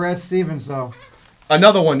to say Brad Stevens, though.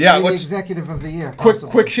 Another one, the executive of the year.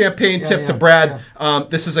 Quick champagne tip to Brad.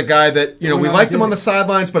 This is a guy that we liked him on the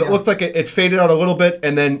sidelines, but it looked like it faded out a little bit.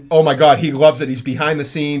 And then, oh my God, he loves it. He's behind the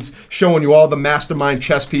scenes, showing you all the mastermind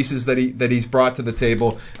chess pieces that he's brought to the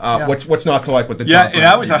table. What's not to like with the job? And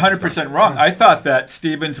I was 100% wrong. I thought that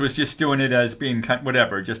Stevens was just doing it as being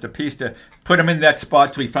whatever, just a piece to put him in that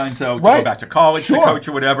spot till he finds out to go back to college, to coach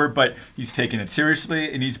or whatever. But he's taken it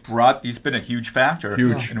seriously, and he's been a huge factor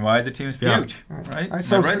in why the team's huge. Right? All right,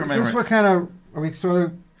 so since we're kind of, are we sort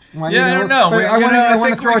of winding I don't know. I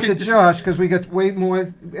want to throw it to Josh because we get way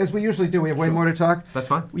more, as we usually do, we have way more to talk. That's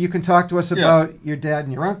fine. You can talk to us about your dad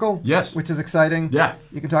and your uncle. Yes. Which is exciting. Yeah.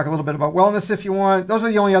 You can talk a little bit about wellness if you want. Those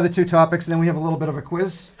are the only other two topics, and then we have a little bit of a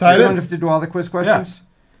quiz. You don't have to do all the quiz questions.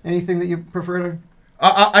 Anything that you prefer to?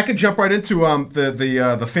 I could jump right into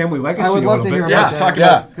the family legacy. I would love a little to bit. hear about that. Talk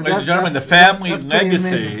about, ladies and gentlemen, the family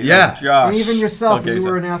legacy. Josh. And even yourself, you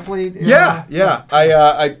were an athlete. Yeah.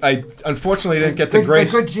 I unfortunately didn't get to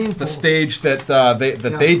grace the stage that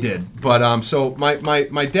they did. But so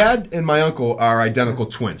my dad and my uncle are identical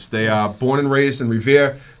twins. They are born and raised in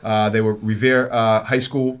Revere. They were Revere High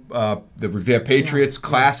School, the Revere Patriots,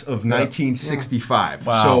 class of 1965.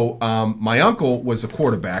 Wow. So my uncle was a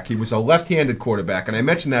quarterback. He was a left-handed quarterback, and I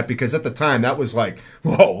mentioned that because at the time that was like,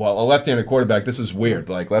 whoa, well, a lefty-handed quarterback, this is weird.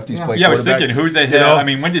 Like lefties play quarterback. Yeah, I was thinking, who they had? I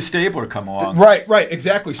mean, when did Stabler come along? Right,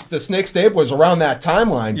 exactly. The Snake Stabler was around that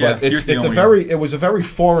timeline, but it was a very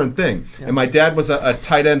foreign thing. Yeah. And my dad was a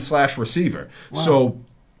tight end / receiver. Wow. So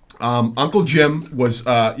Uncle Jim was,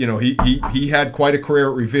 he had quite a career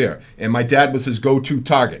at Revere, and my dad was his go-to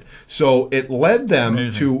target. So it led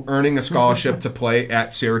them to earning a scholarship to play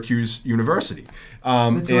at Syracuse University.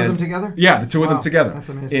 The two of them together? Yeah, the two of them together. That's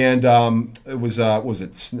amazing. And it was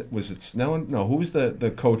it Snellen? No, who was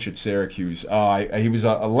the coach at Syracuse? He was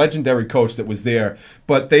a legendary coach that was there.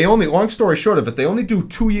 But they only, long story short of it, they only do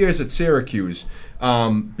 2 years at Syracuse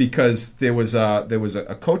because there was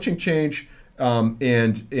a coaching change,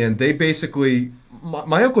 and they basically.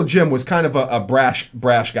 My Uncle Jim was kind of a brash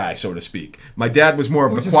guy, so to speak. My dad was more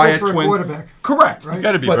of the quiet good for twin. A quarterback. Correct. Right? You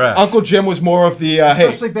got to be but brash. Uncle Jim was more of the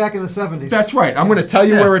especially back in the 70s. That's right. I'm going to tell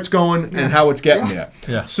you where it's going and how it's getting there.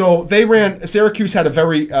 Yeah. So Syracuse had a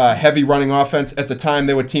very heavy running offense. At the time,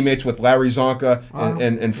 they were teammates with Larry Zonka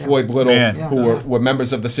and Floyd Little, who were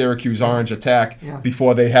members of the Syracuse Orange Attack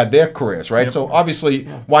before they had their careers, right? Yep. So obviously,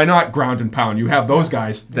 why not ground and pound? You have those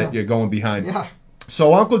guys that you're going behind. Yeah.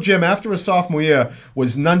 So Uncle Jim, after his sophomore year,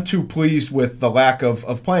 was none too pleased with the lack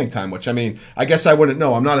of playing time, which, I mean, I guess I wouldn't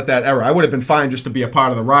know. I'm not at that era. I would have been fine just to be a part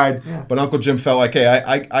of the ride, but Uncle Jim felt like, hey,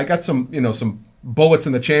 I got some bullets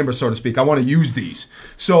in the chamber, so to speak. I want to use these.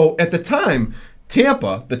 So at the time,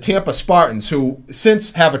 the Tampa Spartans, who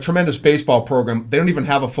since have a tremendous baseball program, they don't even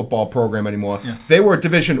have a football program anymore. Yeah. They were a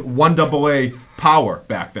Division 1 AA power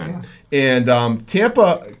back then. Yeah. And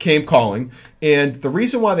Tampa came calling, and the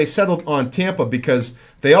reason why they settled on Tampa because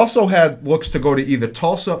they also had looks to go to either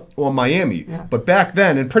Tulsa or Miami. Yeah. But back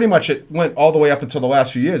then, and pretty much it went all the way up until the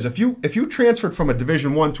last few years, if you transferred from a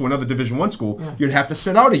Division 1 to another Division 1 school, you'd have to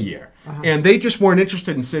sit out a year. And they just weren't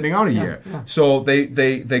interested in sitting out a year. Yeah. So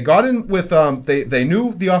they got in with they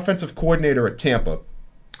knew the offensive coordinator at Tampa,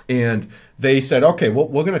 and they said, okay, well,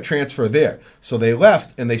 we're going to transfer there. So they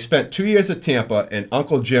left, and they spent 2 years at Tampa, and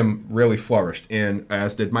Uncle Jim really flourished, and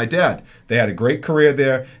as did my dad. They had a great career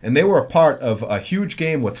there, and they were a part of a huge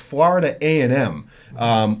game with Florida A&M,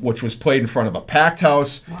 which was played in front of a packed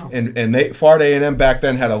house. Wow. And Florida A&M back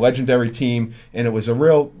then had a legendary team, and it was a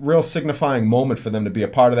real signifying moment for them to be a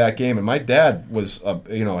part of that game. And my dad was,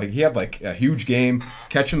 he had like a huge game,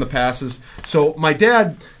 catching the passes. So my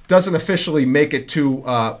dad doesn't officially make it to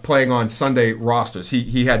playing on Sunday rosters.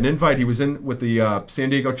 He had an invite. He was in with the San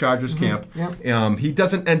Diego Chargers camp. Yep. He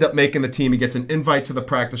doesn't end up making the team. He gets an invite to the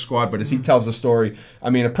practice squad, but as he tells the story, I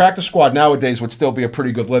mean, a practice squad nowadays would still be a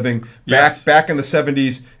pretty good living. Back in the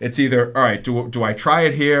 70s, it's either, all right, do I try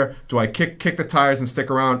it here? Do I kick the tires and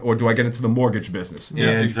stick around, or do I get into the mortgage business? Yeah,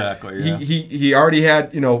 and exactly. Yeah. He already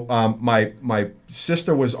had, my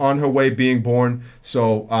sister was on her way being born,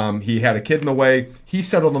 so he had a kid in the way. He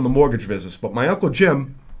settled on the mortgage business, but my Uncle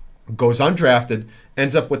Jim goes undrafted,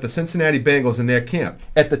 ends up with the Cincinnati Bengals in their camp.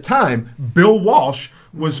 At the time, Bill Walsh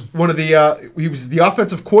was one of he was the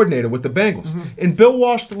offensive coordinator with the Bengals. And Bill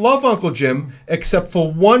Walsh loved Uncle Jim except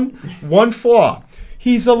for one flaw.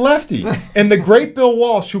 He's a lefty. And the great Bill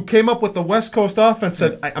Walsh, who came up with the West Coast offense,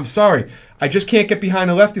 said, I'm sorry, I just can't get behind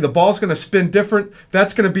a lefty. The ball's going to spin different.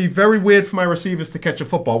 That's going to be very weird for my receivers to catch a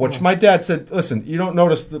football, which my dad said, listen, you don't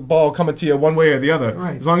notice the ball coming to you one way or the other.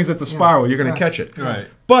 Right. As long as it's a spiral, you're going to catch it. Right.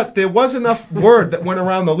 But there was enough word that went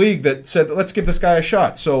around the league that said, let's give this guy a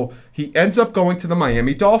shot. So he ends up going to the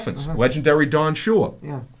Miami Dolphins, legendary Don Shula.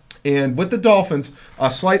 Yeah. And with the Dolphins,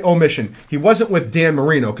 a slight omission. He wasn't with Dan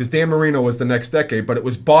Marino, because Dan Marino was the next decade, but it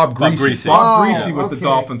was Bob Greasy. Bob Greasy was the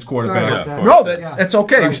Dolphins quarterback. No, that's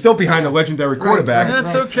okay. Right. He was still behind a legendary quarterback.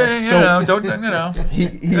 That's okay.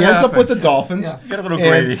 He ends up with the Dolphins. You got a little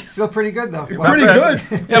greedy. Still pretty good, though. Pretty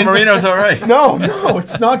good. Yeah, Marino's all right. No,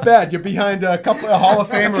 it's not bad. You're behind a couple of Hall of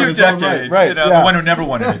Famers. A few decades. Right. The one who never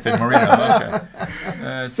won anything, Marino.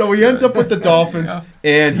 Okay. So he ends up with the Dolphins,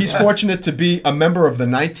 and he's fortunate to be a member of the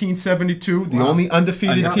 1972, the only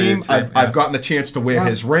undefeated team. I've gotten the chance to wear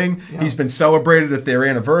his ring. Yeah. He's been celebrated at their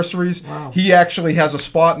anniversaries. Wow. He actually has a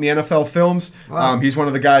spot in the NFL films. Wow. He's one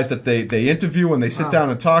of the guys that they interview and they sit down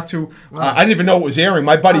and talk to. I didn't even know it was airing.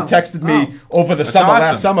 My buddy texted me over the summer,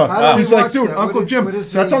 last summer. He's like, dude, Uncle Jim.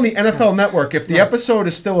 So that's on the NFL Network. If the episode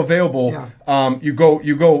is still available, you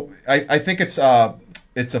go. I think it's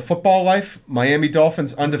a Football Life, Miami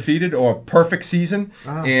Dolphins undefeated or perfect season,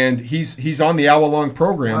 and he's on the hour-long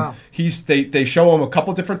program. Wow. they show him a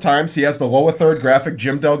couple different times. He has the lower third graphic,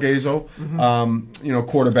 Jim DelGaizo,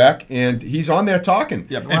 quarterback, and he's on there talking.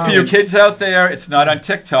 Yep. Wow. And for you kids out there, it's not on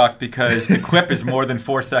TikTok because the clip is more than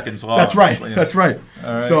 4 seconds long. That's right. That's right.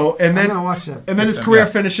 All right. So and then I'm gonna watch that. And then his career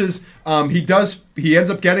finishes. He ends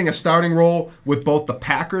up getting a starting role with both the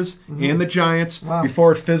Packers and the Giants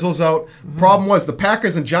before it fizzles out. Problem was the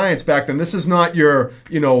Packers and Giants back then. This is not your.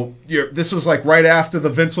 This was like right after the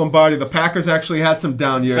Vince Lombardi. The Packers actually had some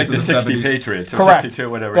down years. It's like in the 60 70s. Patriots, or Correct. 62,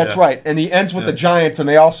 whatever. That's right. And he ends with the Giants, and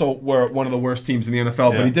they also were one of the worst teams in the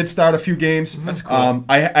NFL. But he did start a few games. That's cool.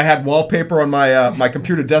 I had wallpaper on my my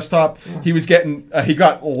computer desktop. He was getting he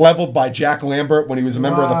got leveled by Jack Lambert when he was a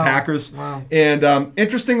member of the Packers. Wow. And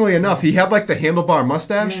interestingly enough, he had like the handlebar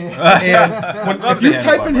mustache. And if you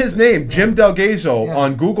type in his name, Jim DelGaizo,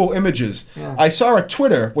 on Google Images, I saw a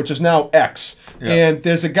Twitter, which is now X. Yeah. And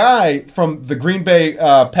there's a guy from the Green Bay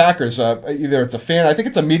Packers. Either it's a fan, I think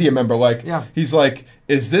it's a media member. He's like,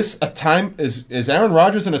 is this a time? Is Aaron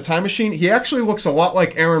Rodgers in a time machine? He actually looks a lot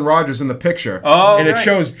like Aaron Rodgers in the picture. Oh, and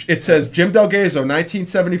it says Jim DelGaizo,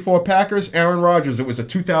 1974 Packers, Aaron Rodgers. It was a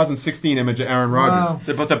 2016 image of Aaron Rodgers.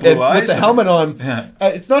 Wow. With the blue eyes, with the helmet on.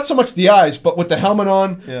 It's not so much the eyes, but with the helmet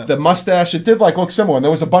on, the mustache, it did look similar. And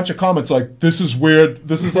there was a bunch of comments like, "This is weird.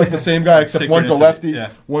 This is like the same guy, except one's a lefty,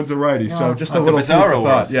 one's a righty." So just a little food for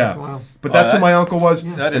thought. Yeah. Wow. But that's who my uncle was,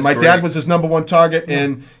 and my dad was his number one target.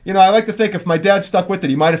 And I like to think if my dad stuck with it,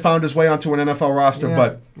 he might have found his way onto an NFL roster.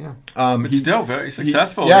 But he's still very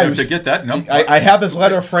successful to get that number. I have his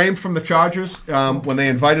letter framed from the Chargers when they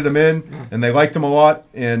invited him in, and they liked him a lot.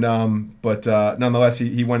 And but nonetheless,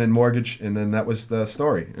 he went in mortgage, and then that was the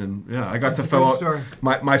story. And I got to fill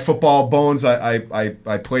out my football bones. I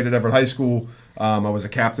played at Everett High School. I was a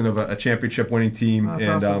captain of a championship-winning team,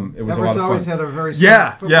 and awesome. It was a lot of fun. Always had a very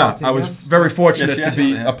strong football team. I was very fortunate to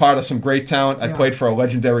be a part of some great talent. I played for a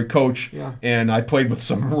legendary coach, and I played with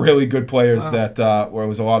some really good players where it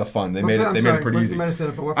was a lot of fun. They made it pretty easy.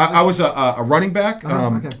 I was a running back,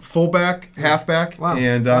 fullback, halfback,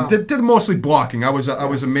 and did mostly blocking. I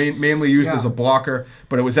was mainly used as a blocker,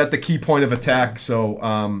 but it was at the key point of attack. So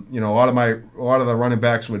a lot of the running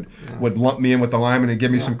backs would lump me in with the linemen and give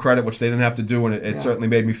me some credit, which they didn't have to do. And it certainly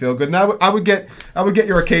made me feel good. And I would get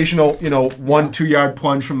your occasional 1-2 yard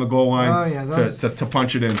plunge from the goal line to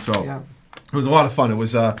punch it in. So it was a lot of fun. It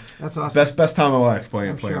was that's awesome. best time of my life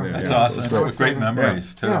playing there. That's awesome. That's great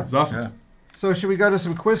memories too. It was awesome. Yeah. So should we go to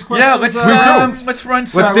some quiz questions? Yeah, let's run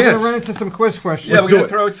some. We're going to run into some quiz questions. Yeah, we're going to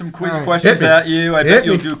throw some quiz questions at you. I bet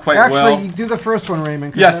you'll do quite well. Actually, you do the first one,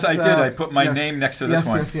 Raymond. Yes, I did. I put my name next to this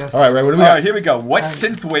one. Yes. All right, Ray, what do we got? All right, here we go. What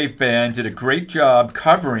synthwave band did a great job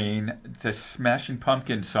covering the Smashing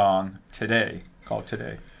Pumpkins song called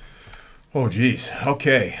Today? Oh, geez.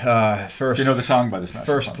 Okay. First, you know the song by the Smashing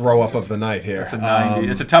First Pumpkins. throw up of the night here. It's a 90.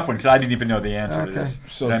 It's a tough one because I didn't even know the answer to this.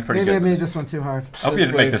 So I'm pretty maybe good. I made this one too hard. I hope you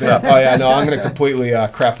didn't make this up. Oh, yeah, no, I'm going to completely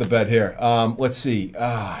crap the bed here. Let's see.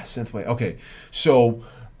 Synthwave. Okay, so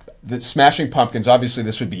the Smashing Pumpkins, obviously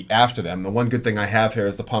this would be after them. The one good thing I have here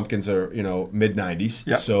is the Pumpkins are, mid-90s.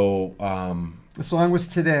 Yeah. So... the song was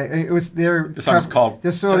Today. It was their... The song's called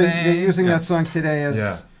They're using that song today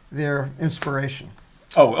as their inspiration.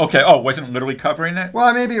 Oh, okay. Oh, wasn't literally covering it?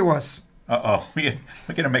 Well, maybe it was. Uh-oh. We're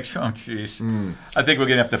going to make sure. Oh, jeez. I think we're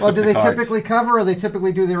going to have to flip Well, do they the cards. typically cover or they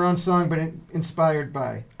typically do their own song but inspired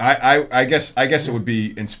by? I guess it would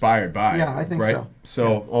be inspired by. Yeah, I think right?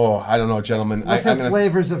 So, I don't know, gentlemen. Let's have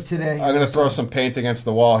flavors of today. I'm going to throw some paint against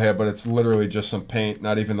the wall here, but it's literally just some paint,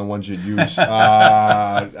 not even the ones you'd use.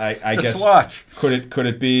 I guess. A swatch. Could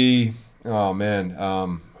it be? Oh man.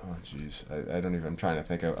 Jeez. I don't even. I'm trying to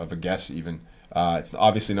think of a guess even. It's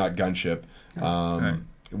obviously not Gunship. Right.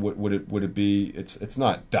 Would it be? It's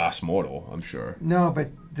not Das Mortal, I'm sure. No, but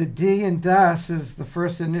the D in Das is the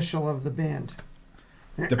first initial of the band.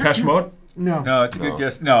 Depeche Mode? No, it's a good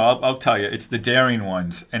guess. No, I'll tell you. It's the Daring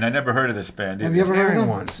Ones, and I never heard of this band. Have you ever heard of them?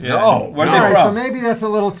 Ones? Yeah. No. Where are they from? So maybe that's a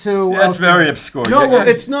little too... That's very obscure. No, well,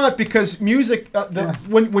 it's not because music...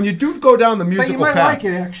 When you do go down the musical path... But you might like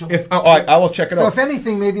it, actually. I will check it out. So if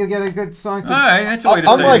anything, maybe you'll get a good song. All right, that's a way to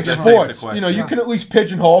say it. Unlike sports, you can at least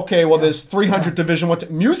pigeonhole, okay, well, there's 300 Division I...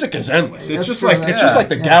 Music is endless. It's just like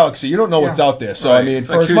the galaxy. You don't know what's out there. So, I mean,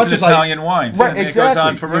 for as much as Italian wines. Right, exactly. It goes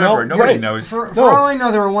on forever. Nobody knows. For all I know,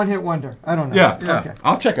 they're a one-hit wonder. I don't know. Yeah. Okay.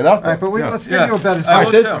 I'll check it out. All right, but let's give you a better song.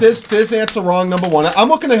 All right, this answer wrong, number one. I'm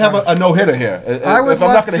looking to have a no-hitter here. I would if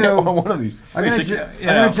I'm not going to hit one of these. I'm going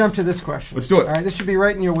to jump to this question. Let's do it. All right, this should be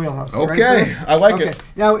right in your wheelhouse. Okay, I like it.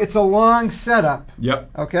 Now, it's a long setup.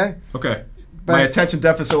 Yep. Okay? Okay. my attention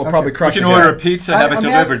deficit will probably crush you it. can order a pizza, have it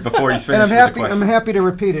delivered before he's finished with the question. I'm happy to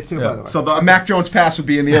repeat it, too, by the way. So the Mac Jones pass would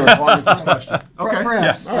be in the air as long as this question. Okay.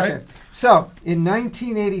 Perhaps. All right. Okay. So, in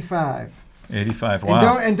 1985... 85,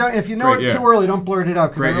 wow. And don't, if you know it too early, don't blurt it out,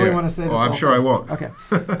 because I really want to say this. I'm sure I won't. Okay.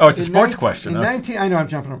 Oh, it's a sports question. I know, I'm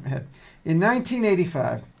jumping ahead. In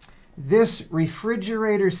 1985, this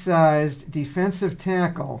refrigerator-sized defensive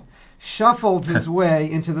tackle shuffled his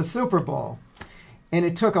way into the Super Bowl, and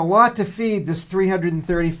it took a lot to feed this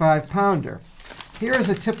 335-pounder. Here is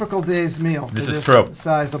a typical day's meal for this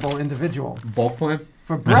sizable individual. Bulk plan?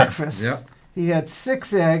 For breakfast, he had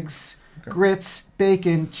 6 eggs, grits,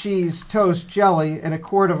 bacon, cheese, toast, jelly, and a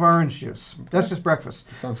quart of orange juice. That's just breakfast.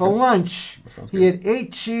 For lunch, he had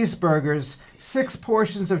 8 cheeseburgers, 6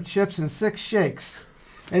 portions of chips, and 6 shakes.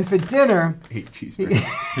 And for dinner... 8 cheeseburgers.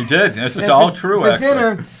 He did. This is all true, actually. For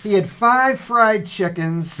dinner, he had 5 fried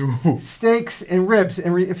chickens, steaks, and ribs.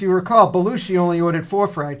 And if you recall, Belushi only ordered 4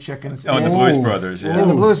 fried chickens. Oh, and the Blues Brothers, And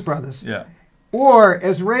the Blues Brothers. Yeah. Or,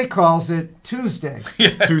 as Ray calls it, Tuesday.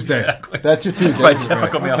 Tuesday. Exactly. That's your Tuesday. That's my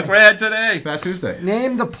typical meal. It's red today. Fat Tuesday.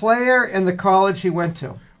 Name the player and the college he went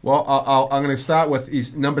to. Well, I'm going to start with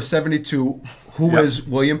he's number 72, who is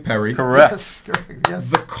William Perry. Correct. Yes.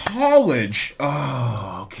 The college.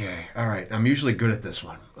 Oh, okay. All right. I'm usually good at this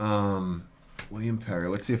one. William Perry.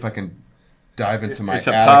 Let's see if I can dive into my. It's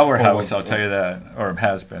a powerhouse, I'll tell you that, or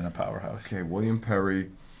has been a powerhouse. Okay, William Perry.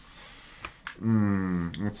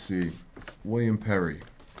 Let's see. William Perry.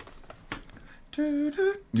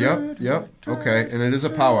 Yep. Okay, and it is a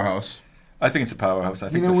powerhouse. I think it's a powerhouse. I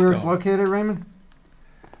think. You know where it's located, Raymond?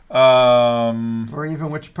 Or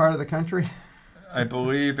even which part of the country? I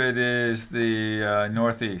believe it is the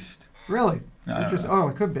Northeast. Really? Interesting. Oh,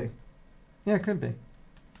 it could be. Yeah, it could be.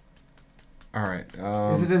 All right.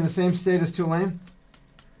 Is it in the same state as Tulane?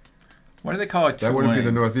 What do they call it? That wouldn't be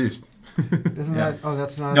the Northeast. Isn't that? Oh,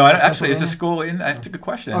 that's not. No, actually, is the school in? That's a good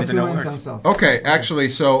question. I don't even know where it's. Okay, actually,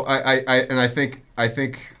 so I think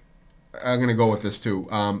I'm going to go with this too.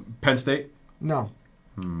 Penn State. No.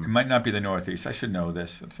 It might not be the Northeast. I should know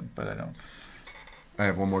this, but I don't. I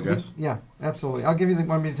have one more guess. Yeah, absolutely. I'll give you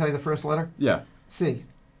want me to tell you the first letter? Yeah. C.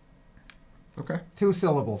 Okay. 2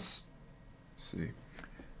 syllables. C.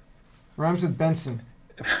 Rhymes with Benson.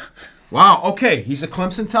 Wow. Okay, he's a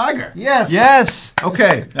Clemson Tiger. Yes.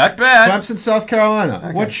 Okay. Not bad. Clemson, South Carolina.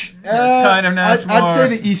 Okay. Which that's kind of nice. I'd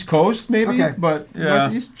say the East Coast, maybe. Okay. But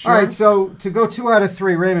Northeast. Sure. All right. So to go 2 out of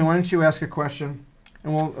 3, Raymond, why don't you ask a question,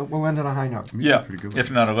 and we'll end on a high note. Yeah.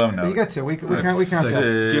 If not a low note. You got to. We can't. All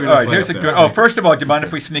right. Here's a good. First of all, do you mind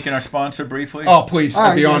if we sneak in our sponsor briefly? Oh, please.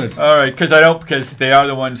 I'd be honored. All right, because they are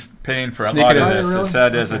the ones paying for a lot of this. Really? As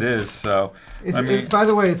sad as it is. So. By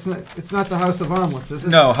the way, it's not the House of Omelets, is it?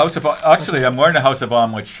 No, actually, I'm wearing a House of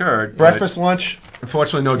Omelets shirt. Breakfast, lunch.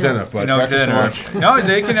 Unfortunately, no dinner. But no dinner. No,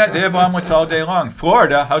 they have omelets all day long.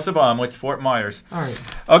 Florida, House of Omelets, Fort Myers. All right.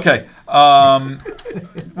 Okay.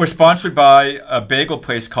 We're sponsored by a bagel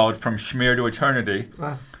place called From Schmear to Eternity.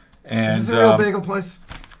 And is this a real bagel place?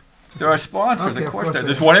 There are sponsors, of course.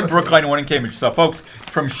 There's one in Brookline and one in Cambridge. So, folks,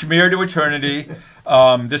 From Schmear to Eternity.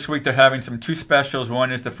 This week they're having 2 specials.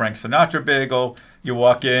 One is the Frank Sinatra bagel. You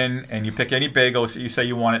walk in and you pick any bagel. So you say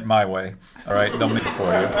you want it my way. All right, they'll make it for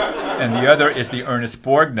you. And the other is the Ernest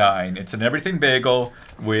Borgnine. It's an everything bagel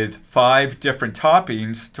with 5 different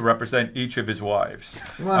toppings to represent each of his wives.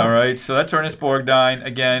 Wow. All right, so that's Ernest Borgnine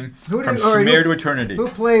again. From Schmear to Eternity. Who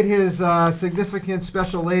played his significant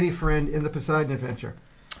special lady friend in the Poseidon Adventure?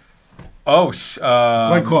 Oh,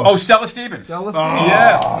 Stella Stevens. Stella Stevens.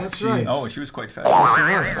 Yes. That's right. Oh, she was quite fast.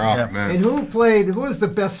 Man. And who was the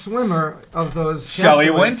best swimmer of those?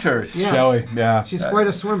 Shelley Winters. Yes. Shelley, yeah. She's quite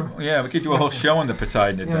a swimmer. Yeah, we could do a whole show on the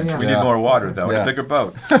Poseidon Adventure. Yeah. We need more water, though, and a bigger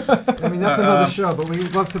boat. I mean, that's another show, but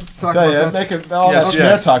we'd love to talk about that. All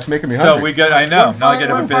that talk's making me hungry. So I know. Now I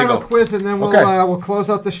get a bagel. One final quiz, and then we'll close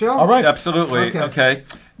out the show. All right. Absolutely. Okay.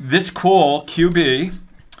 This cool QB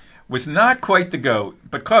was not quite the GOAT,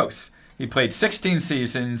 but close. He played 16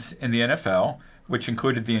 seasons in the NFL, which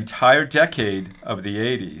included the entire decade of the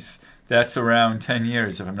 80s. That's around 10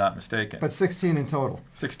 years, if I'm not mistaken. But 16 in total.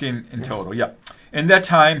 16 in total, yeah. In that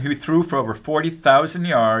time, he threw for over 40,000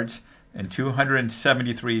 yards and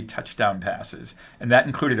 273 touchdown passes. And that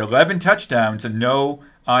included 11 touchdowns and no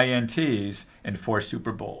INTs and 4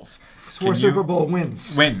 Super Bowls. 4 Super Bowl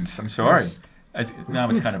wins. Wins, I'm sorry. Yes. Now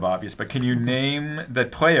it's kind of obvious, but can you name the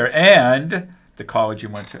player and the college you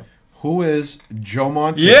went to? Who is Joe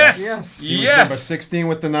Montana? Yes. He was number 16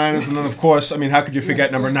 with the Niners, and then, of course, I mean, how could you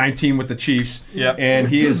forget number 19 with the Chiefs? Yep. And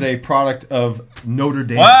he is a product of Notre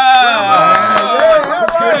Dame. Wow!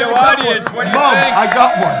 Studio audience, what do you Mom, think? I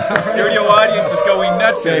got one. Studio audience is going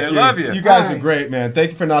nuts here. They love you. You guys All are right. great, man.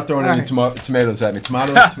 Thank you for not throwing any tomatoes at me.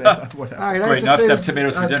 Tomatoes, whatever. All right, I Great, have enough to say to have this,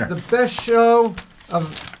 tomatoes for dinner. The best show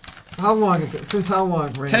of how long ago? Since how long?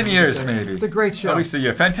 Randy, 10 years, would you say? maybe. It's a great show. At least a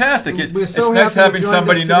year. Fantastic. It's We're so nice happy you having joined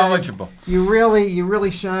somebody us today. knowledgeable. You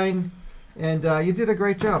really shine. And you did a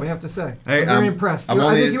great job, I have to say. Hey, I'm very impressed. I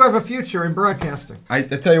think you have a future in broadcasting. I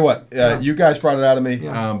tell you what, you guys brought it out of me.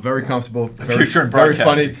 Very comfortable, future in very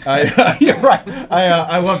funny. broadcasting. Yeah, right.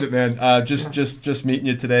 I loved it, man. Just meeting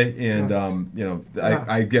you today, and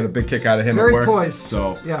I get a big kick out of him Very at work. poised.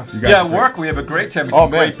 So Yeah. you guys Yeah, are great. work. We have a great time. It's Oh,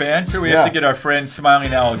 some great man. banter. We Yeah. have to get our friend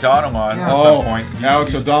Smiling Al O'Donnell on at some point.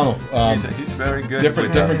 Alex O'Donnell. He's very good. Different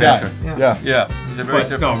with guy. banter. Yeah. Yeah, he's a very But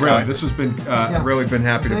different no, really, guy. this has been really been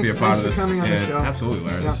happy to be a part of Thanks this. for coming on the And show. absolutely,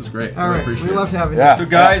 Larry. This is great. All I really right, appreciate we it. loved having Yeah. you. So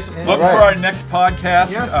guys, And- look Right. for our next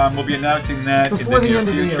podcast. Yes. We'll be announcing that Before in the the end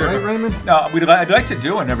of the near year, future. right, Raymond? No, I'd like to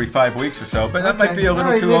do one every 5 weeks or so, but that might be a little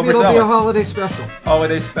All right, too maybe it'll be a overzealous. holiday special.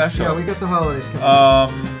 Holiday special. Yeah, we got the holidays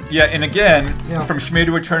coming. Yeah, and again, Yeah. from Schmee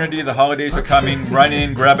to Eternity, the holidays are coming. Run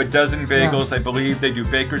in, grab a dozen bagels. I believe they do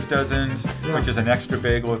Baker's Dozens, Yeah. which is an extra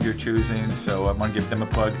bagel if you're choosing. So I want to give them a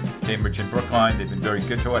plug. Cambridge and Brookline, they've been very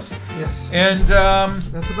good to us. Yes. And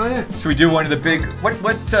That's about it. so we do one of the big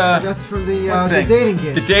That's from the thing? dating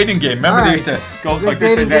game. The dating game. Remember All they right. used to go The like this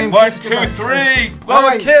dating and then game, 1, kiss 2, goodbye. 3, blow All a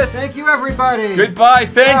right, kiss. Thank you, everybody. Goodbye.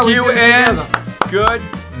 Thank Yeah, we you did it and together. good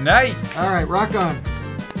night. All right, rock on.